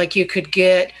seeds. So like you could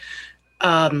get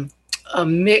a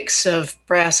mix of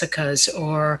brassicas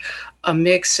or a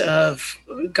mix of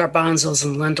garbanzos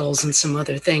and lentils and some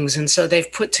other things. And so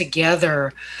they've put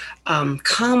together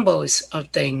combos of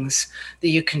things that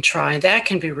you can try. That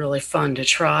can be really fun to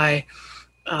try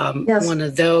one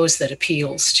of those that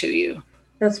appeals to you.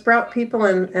 The Sprout People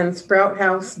and Sprout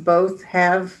House both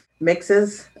have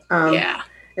mixes.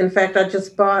 In fact, I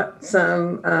just bought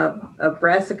some a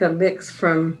brassica mix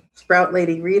from Sprout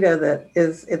Lady Rita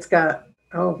it's got,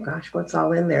 what's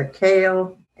all in there?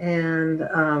 Kale and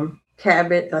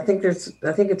cabbage. I think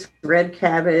it's red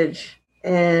cabbage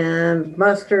and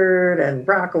mustard and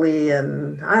broccoli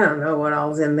and I don't know what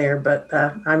all's in there, but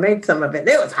I made some of it.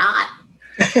 It was hot.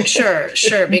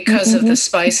 Sure, because of the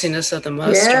spiciness of the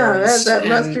mustard. Yeah, that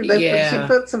mustard. She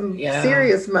put some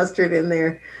serious mustard in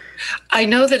there. I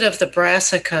know that of the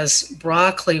brassicas,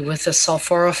 broccoli with the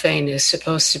sulforaphane is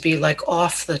supposed to be like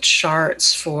off the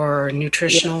charts for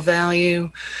nutritional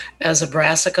value as a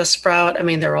brassica sprout. I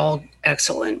mean, they're all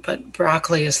excellent, but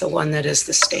broccoli is the one that is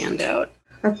the standout.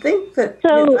 I think that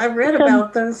I read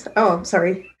about those. Oh, I'm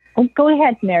sorry. Oh, go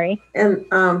ahead, Mary. And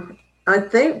I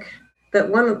think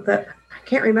that I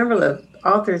can't remember the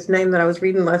author's name that I was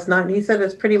reading last night, and he said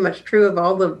it's pretty much true of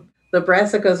all the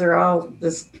brassicas are all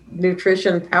this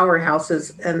nutrition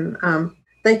powerhouses, and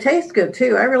they taste good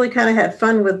too. I really kind of had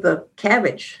fun with the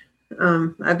cabbage.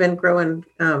 I've been growing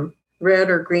red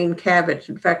or green cabbage.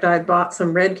 In fact, I bought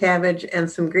some red cabbage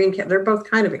and some green cabbage. They're both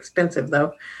kind of expensive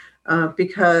though,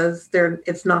 because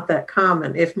it's not that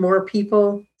common. If more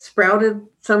people sprouted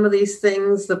some of these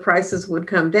things, the prices would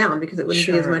come down because it wouldn't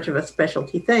be as much of a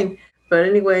specialty thing. But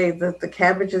anyway, the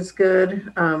cabbage is good.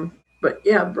 But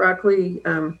yeah, broccoli.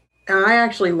 I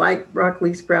actually like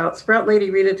broccoli sprouts. Sprout Lady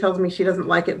Rita tells me she doesn't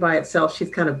like it by itself. She's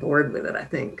kind of bored with it, I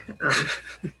think.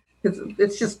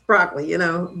 It's just broccoli,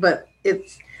 but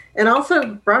and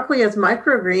also broccoli as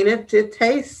microgreen.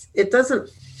 It doesn't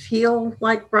feel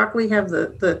like broccoli have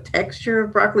the texture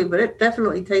of broccoli, but it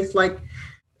definitely tastes like,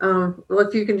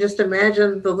 if you can just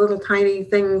imagine the little tiny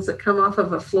things that come off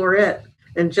of a floret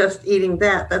and just eating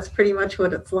that's pretty much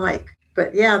what it's like.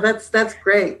 But yeah, that's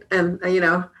great. And,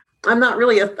 I'm not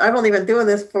really, I've only been doing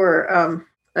this for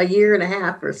a year and a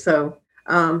half or so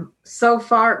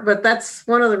far, but that's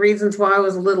one of the reasons why I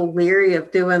was a little leery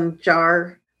of doing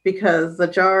jar, because the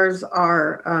jars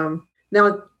are,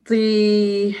 now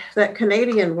that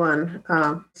Canadian one,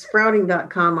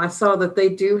 sprouting.com, I saw that they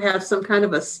do have some kind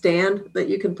of a stand that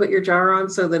you can put your jar on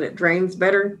so that it drains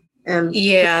better. And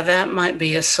yeah, that might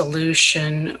be a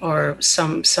solution, or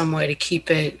some way to keep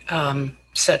it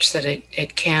such that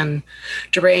it can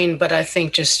drain. But I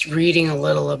think just reading a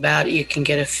little about it, you can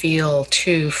get a feel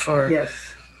too for yes.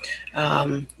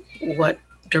 What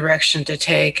direction to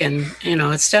take. And,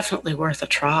 it's definitely worth a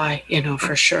try,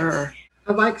 for sure.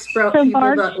 I like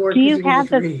sproutpeople.org. Do you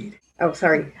have read. Oh,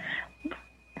 sorry.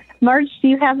 Marge, do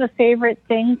you have a favorite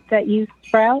thing that you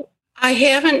sprout? I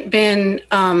haven't been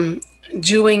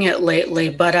doing it lately,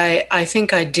 but I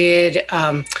think I did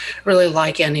really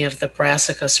like any of the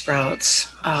brassica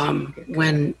sprouts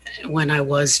when I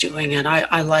was doing it.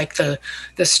 I like the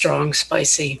strong,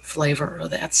 spicy flavor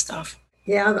of that stuff.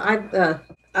 Yeah,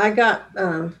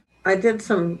 I did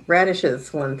some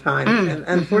radishes one time, and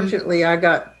unfortunately I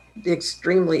got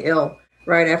extremely ill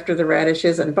right after the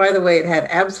radishes. And by the way, it had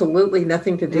absolutely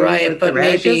nothing to do with the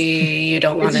radishes. Maybe you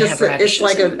don't want to have radishes. It's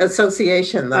like an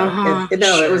association, though. Sure.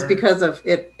 It was because of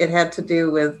it. It had to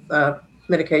do with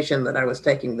medication that I was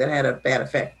taking that had a bad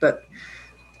effect. But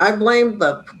I blamed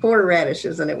the poor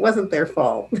radishes, and it wasn't their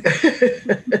fault.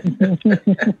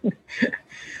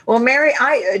 Well, Mary,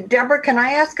 Deborah, can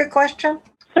I ask a question?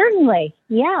 Certainly.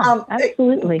 Yeah,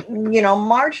 absolutely.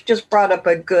 Marge just brought up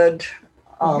a good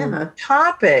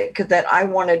topic that I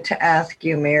wanted to ask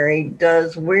you, Mary.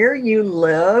 Does where you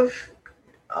live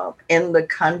in the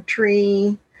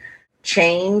country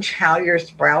change how your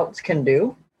sprouts can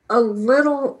do? A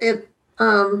little.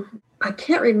 I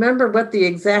can't remember what the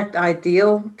exact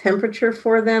ideal temperature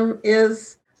for them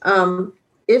is.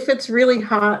 If it's really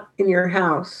hot in your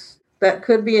house, that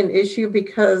could be an issue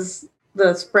because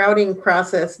the sprouting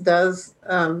process does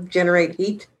generate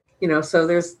heat, so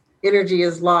there's energy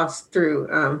is lost through,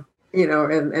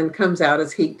 and comes out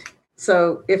as heat.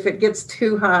 So if it gets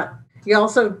too hot,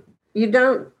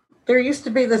 there used to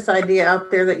be this idea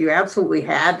out there that you absolutely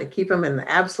had to keep them in the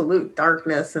absolute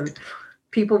darkness, and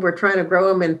people were trying to grow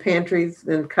them in pantries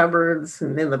and cupboards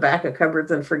and in the back of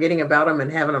cupboards and forgetting about them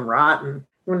and having them rot and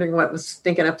wondering what was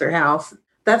stinking up their house.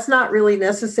 That's not really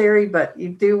necessary, but you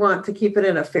do want to keep it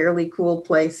in a fairly cool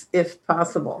place if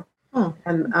possible.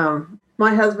 And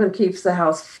my husband keeps the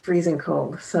house freezing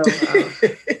cold, so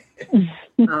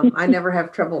I never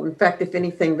have trouble. In fact, if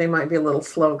anything, they might be a little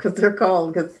slow because they're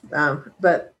cold.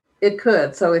 But it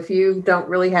could. So if you don't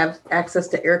really have access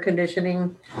to air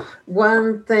conditioning,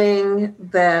 one thing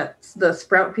that the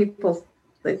Sprout people,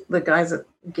 the guys at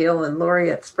Gil and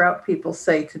Lori at Sprout People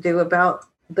say to do about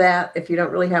that, if you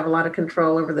don't really have a lot of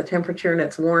control over the temperature and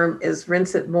it's warm, is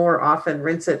rinse it more often.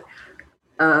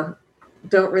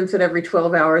 Don't rinse it every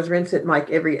 12 hours, rinse it like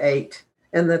every 8,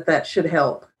 and that should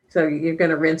help. So you're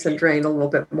going to rinse and drain a little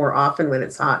bit more often when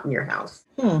it's hot in your house.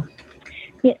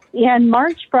 Yeah, and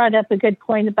Marge brought up a good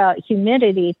point about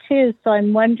humidity too. So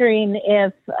I'm wondering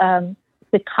if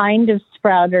the kind of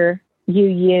sprouter you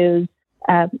use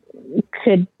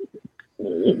could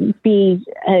be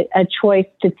a choice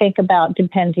to think about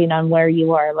depending on where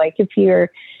you are. Like if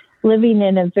you're living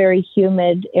in a very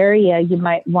humid area, you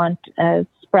might want a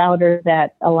sprouter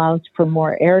that allows for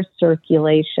more air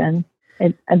circulation.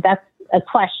 And that's a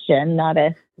question, not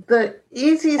a... The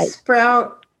Easy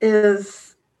Sprout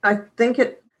is, I think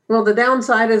the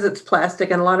downside is it's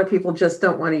plastic, and a lot of people just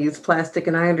don't want to use plastic,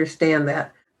 and I understand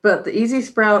that. But the Easy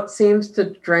Sprout seems to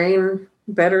drain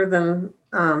better than...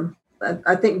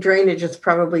 I think drainage is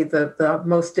probably the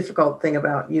most difficult thing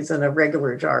about using a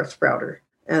regular jar sprouter.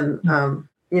 And,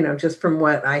 just from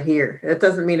what I hear, it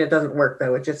doesn't mean it doesn't work,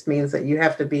 though. It just means that you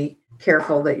have to be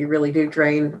careful that you really do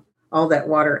drain all that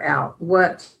water out.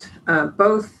 What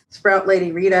both Sprout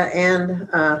Lady Rita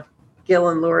and Gil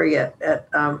and Lori at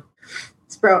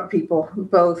Sprout People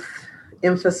both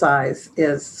emphasize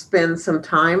is spend some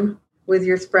time with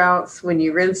your sprouts when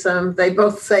you rinse them. They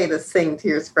both say to sing to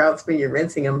your sprouts when you're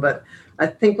rinsing them, but I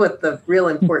think what the real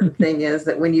important thing is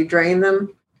that when you drain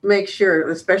them, make sure,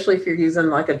 especially if you're using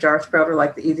like a jar sprouter,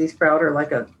 like the Easy Sprout or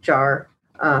like a jar,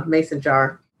 mason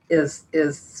jar, is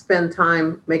spend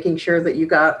time making sure that you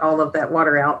got all of that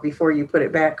water out before you put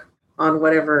it back on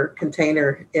whatever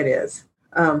container it is,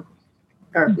 or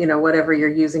whatever you're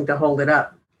using to hold it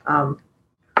up.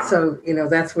 So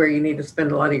that's where you need to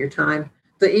spend a lot of your time.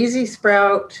 The Easy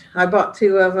Sprout, I bought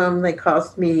 2 of them. They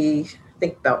cost me, I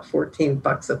think, about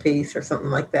 $14 a piece or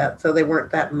something like that. So they weren't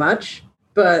that much,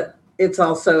 but it's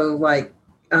also like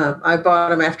I bought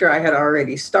them after I had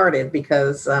already started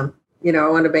because, I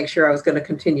wanted to make sure I was going to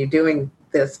continue doing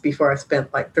this before I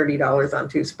spent like $30 on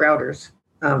 2 sprouters.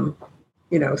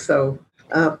 So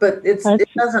But it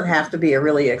doesn't have to be a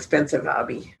really expensive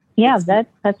hobby. Yeah,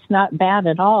 that's not bad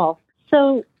at all.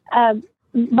 So,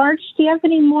 Marge, do you have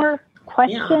any more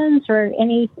questions or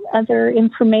any other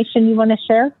information you want to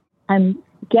share? I'm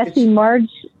guessing Marge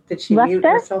did she left mute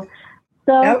there? herself?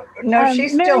 So, No,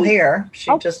 she's Mary, still here.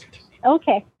 She just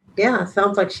okay. Yeah,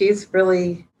 sounds like she's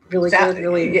really good,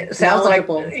 really sounds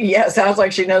knowledgeable. Sounds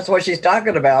like she knows what she's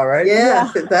talking about, right?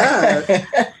 Yes, it does.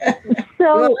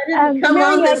 So, Well, I didn't come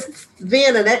Mary, on this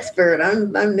being an expert.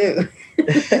 I'm new.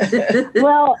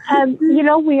 well,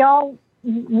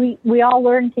 we all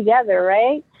learn together,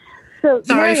 right? So,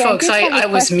 Sorry, Mary, folks, I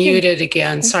was question. muted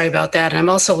again. Sorry about that. I'm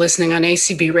also listening on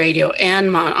ACB radio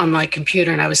and on my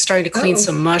computer, and I was starting to clean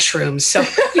some mushrooms. So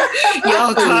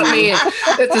y'all caught me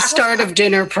at the start of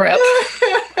dinner prep.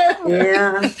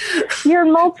 Yeah. You're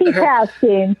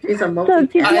multitasking. She's a So,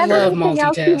 did you I have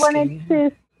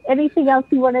love anything else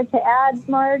you wanted to add,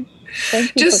 Marge?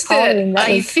 Thank you Just for calling. that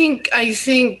I think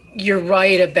you're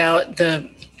right about the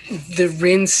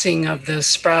rinsing of the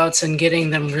sprouts and getting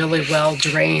them really well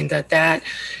drained. That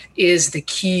is the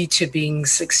key to being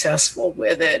successful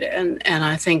with it. And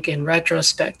I think in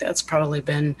retrospect, that's probably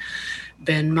been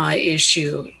my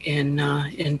issue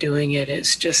in doing it,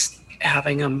 is just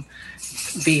having them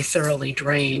be thoroughly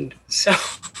drained. So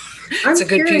it's a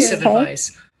good piece of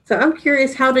advice. So I'm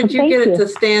curious, how did you get it to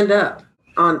stand up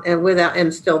on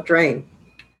and still drain?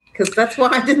 Because that's why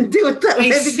I didn't do it that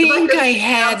way. I think I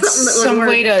had some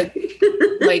way to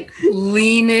like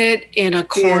lean it in a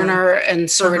corner and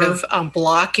sort of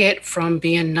block it from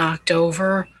being knocked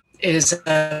over is,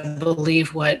 I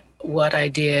believe, what I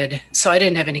did. So I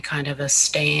didn't have any kind of a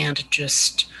stand,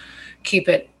 just keep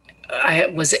it. I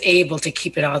was able to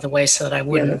keep it out of the way so that I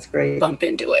wouldn't bump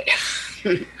into it.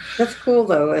 That's cool,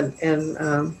 though. And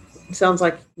it sounds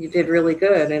like you did really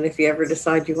good. And if you ever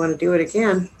decide you want to do it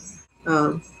again,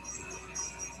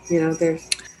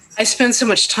 I spend so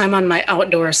much time on my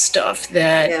outdoor stuff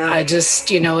that I just,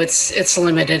 it's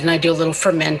limited, and I do a little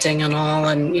fermenting and all,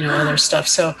 and other stuff.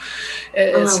 So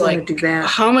it's like,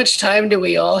 how much time do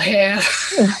we all have?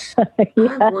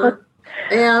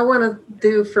 I want to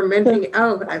do fermenting.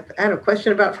 Oh, I had a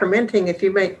question about fermenting. If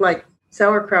you make like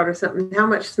sauerkraut or something, how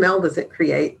much smell does it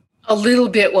create? A little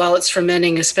bit while it's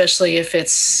fermenting, especially if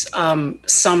it's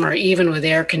summer, even with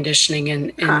air conditioning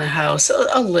in the house.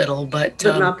 A little, but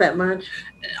not that much.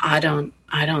 I don't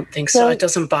think so. It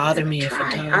doesn't bother me if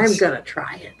it does. I'm gonna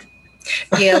try it.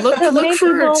 Yeah, look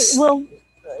for.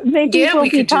 Maybe we'll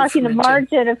be talking to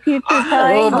Marge at a future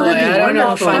time. Oh boy, I don't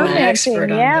know if I'm an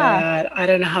expert on that. I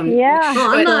don't know how. Yeah,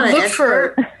 I'm not an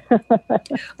expert.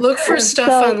 Look for stuff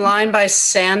online by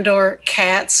Sandor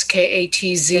Katz, Katz.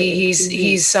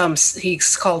 He's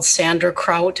called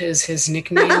Sanderkraut is his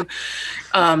nickname.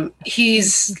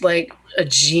 He's like a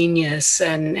genius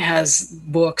and has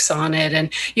books on it,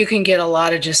 and you can get a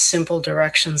lot of just simple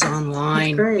directions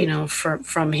online,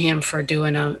 from him for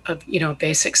doing a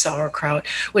basic sauerkraut,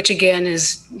 which again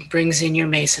brings in your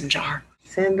mason jar.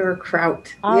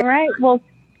 Sanderkraut. All right. Well,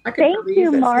 thank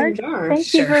you, Marge.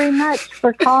 Thank you very much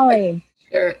for calling.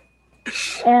 Sure.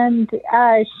 And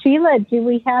Sheila, do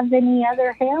we have any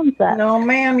other hands up? No,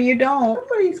 ma'am, you don't.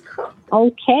 Nobody's called.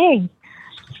 Okay.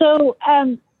 So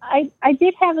I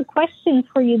did have a question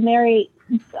for you, Mary.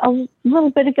 A little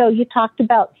bit ago, you talked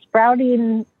about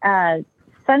sprouting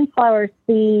sunflower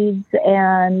seeds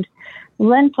and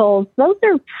lentils. Those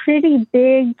are pretty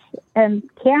big and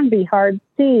can be hard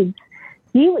seeds.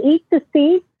 Do you eat the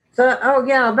seeds?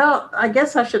 I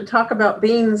guess I should talk about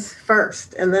beans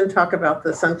first and then talk about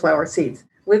the sunflower seeds.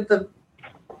 With the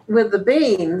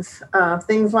beans,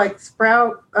 things like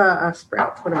sprouts,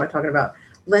 what am I talking about?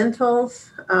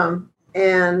 Lentils,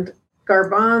 and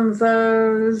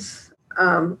garbanzos.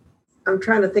 I'm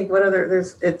trying to think what other,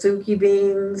 there's Atsuki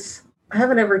beans. I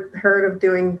haven't ever heard of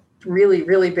doing really,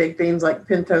 really big beans like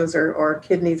pintos or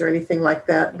kidneys or anything like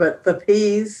that. But the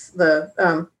peas,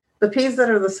 the peas that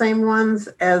are the same ones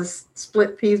as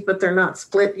split peas, but they're not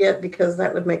split yet because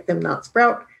that would make them not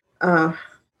sprout.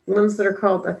 Ones that are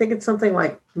called, I think it's something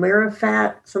like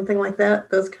Marifat, something like that,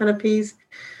 those kind of peas.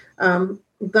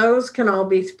 Those can all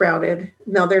be sprouted.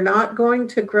 Now, they're not going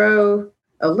to grow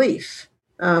a leaf.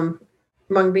 Mung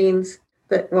beans,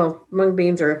 mung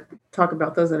beans are, talk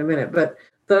about those in a minute, but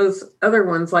those other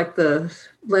ones like the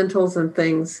lentils and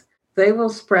things, they will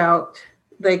sprout.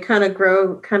 They kind of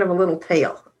grow kind of a little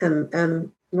tail.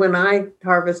 And when I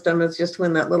harvest them, it's just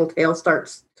when that little tail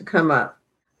starts to come up.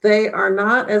 They are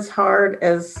not as hard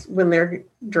as when they're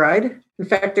dried. In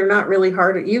fact, they're not really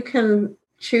hard. You can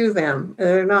chew them.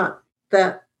 They're not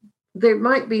that, they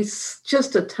might be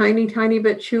just a tiny, tiny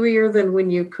bit chewier than when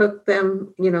you cook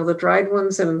them, the dried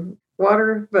ones. And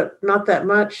water, but not that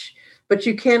much. But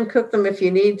you can cook them if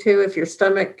you need to, if your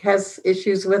stomach has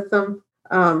issues with them.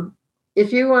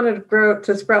 If you wanted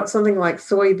to sprout something like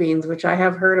soybeans, which I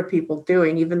have heard of people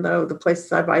doing, even though the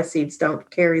places I buy seeds don't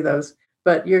carry those,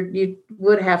 but you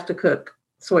would have to cook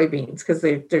soybeans because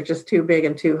they're just too big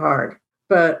and too hard.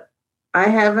 But I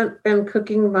haven't been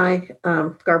cooking my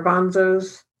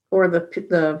garbanzos or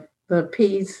the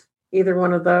peas, either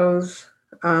one of those.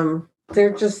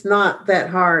 They're just not that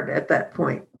hard at that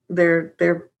point.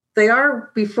 They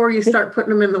are before you start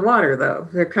putting them in the water, though.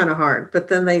 They're kind of hard, but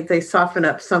then they soften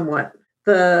up somewhat.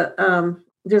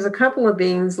 There's a couple of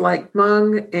beans like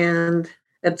mung and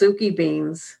adzuki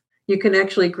beans. You can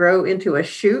actually grow into a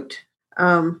shoot,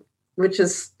 which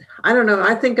is, I don't know,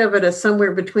 I think of it as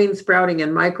somewhere between sprouting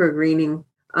and microgreening.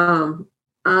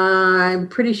 I'm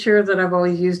pretty sure that I've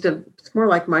always used it's more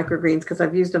like microgreens because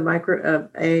I've used a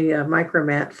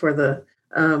micromat for the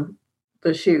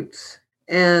shoots.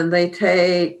 And they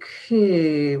take,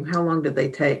 how long did they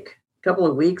take? A couple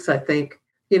of weeks, I think.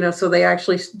 So they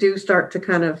actually do start to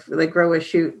they grow a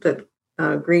shoot that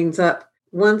greens up.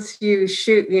 Once you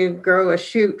grow a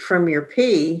shoot from your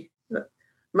pea.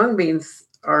 Mung beans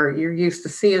you're used to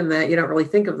seeing that. You don't really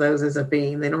think of those as a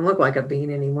bean. They don't look like a bean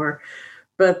anymore.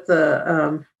 But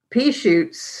the pea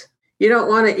shoots, you don't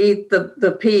want to eat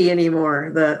the pea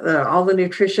anymore. All the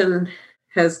nutrition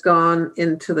has gone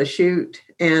into the shoot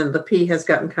and the pea has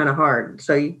gotten kind of hard.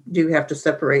 So you do have to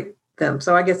separate them.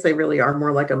 So I guess they really are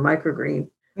more like a microgreen.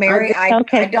 Mary, I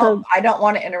don't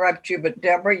want to interrupt you, but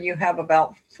Deborah, you have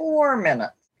about 4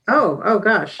 minutes. Oh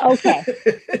gosh. Okay.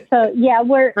 So yeah,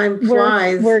 we're coming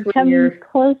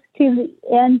close to the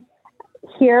end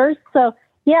here. So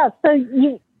yeah, so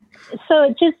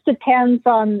it just depends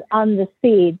on the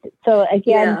seed. So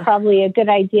again, probably a good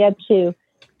idea to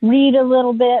read a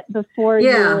little bit before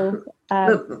you.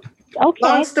 Okay.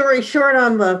 Long story short,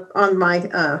 on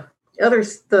my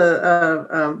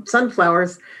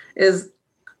sunflowers is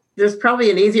there's probably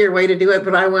an easier way to do it,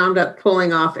 but I wound up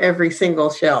pulling off every single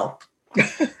shell.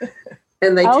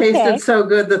 And they tasted so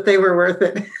good that they were worth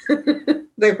it.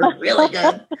 They were really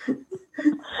good.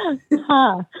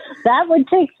 That would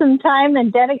take some time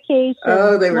and dedication.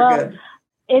 Oh, they were good.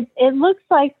 It looks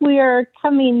like we are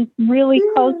coming really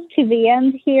close to the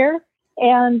end here.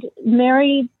 And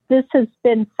Mary, this has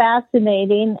been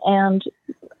fascinating, and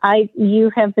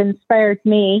you have inspired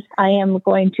me. I am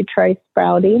going to try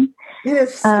sprouting.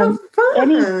 It's so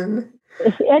fun.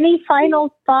 Any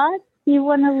final thoughts you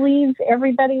want to leave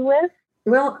everybody with?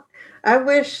 Well, I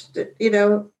wish,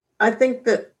 I think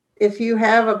that if you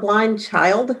have a blind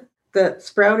child, that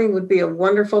sprouting would be a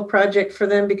wonderful project for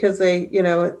them because they,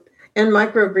 and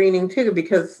microgreening too,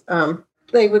 because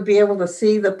they would be able to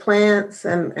see the plants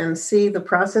and see the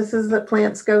processes that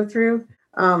plants go through.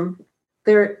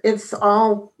 It's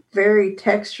all very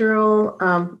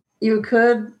textural. You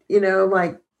could,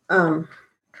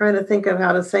 trying to think of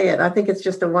how to say it. I think it's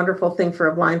just a wonderful thing for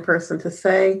a blind person to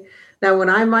say. Now, when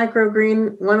I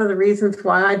microgreen, one of the reasons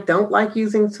why I don't like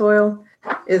using soil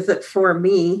is that for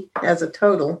me, as a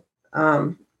total,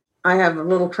 I have a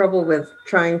little trouble with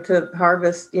trying to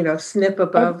harvest, snip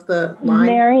above the line.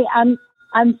 Mary, I'm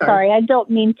sorry. I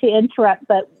don't mean to interrupt,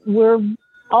 but we're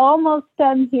almost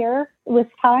done here with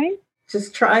time.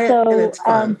 Just try it, and it's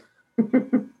fun.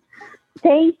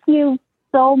 Thank you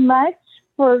so much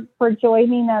for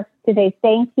joining us today.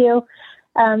 Thank you.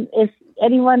 If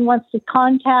anyone wants to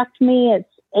contact me, it's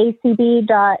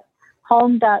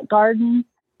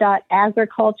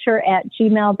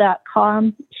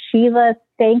acb.home.garden.agriculture@gmail.com. Sheila,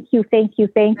 thank you. Thank you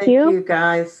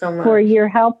guys so much for your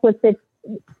help with the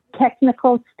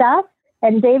technical stuff.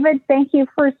 And David, thank you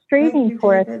for streaming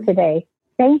for us today.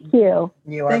 Thank you.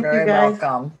 You are very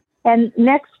welcome. And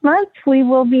next month we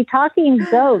will be talking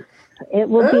goats. It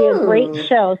will be a great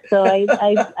show. So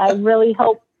I really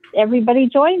hope everybody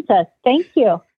joins us. Thank you.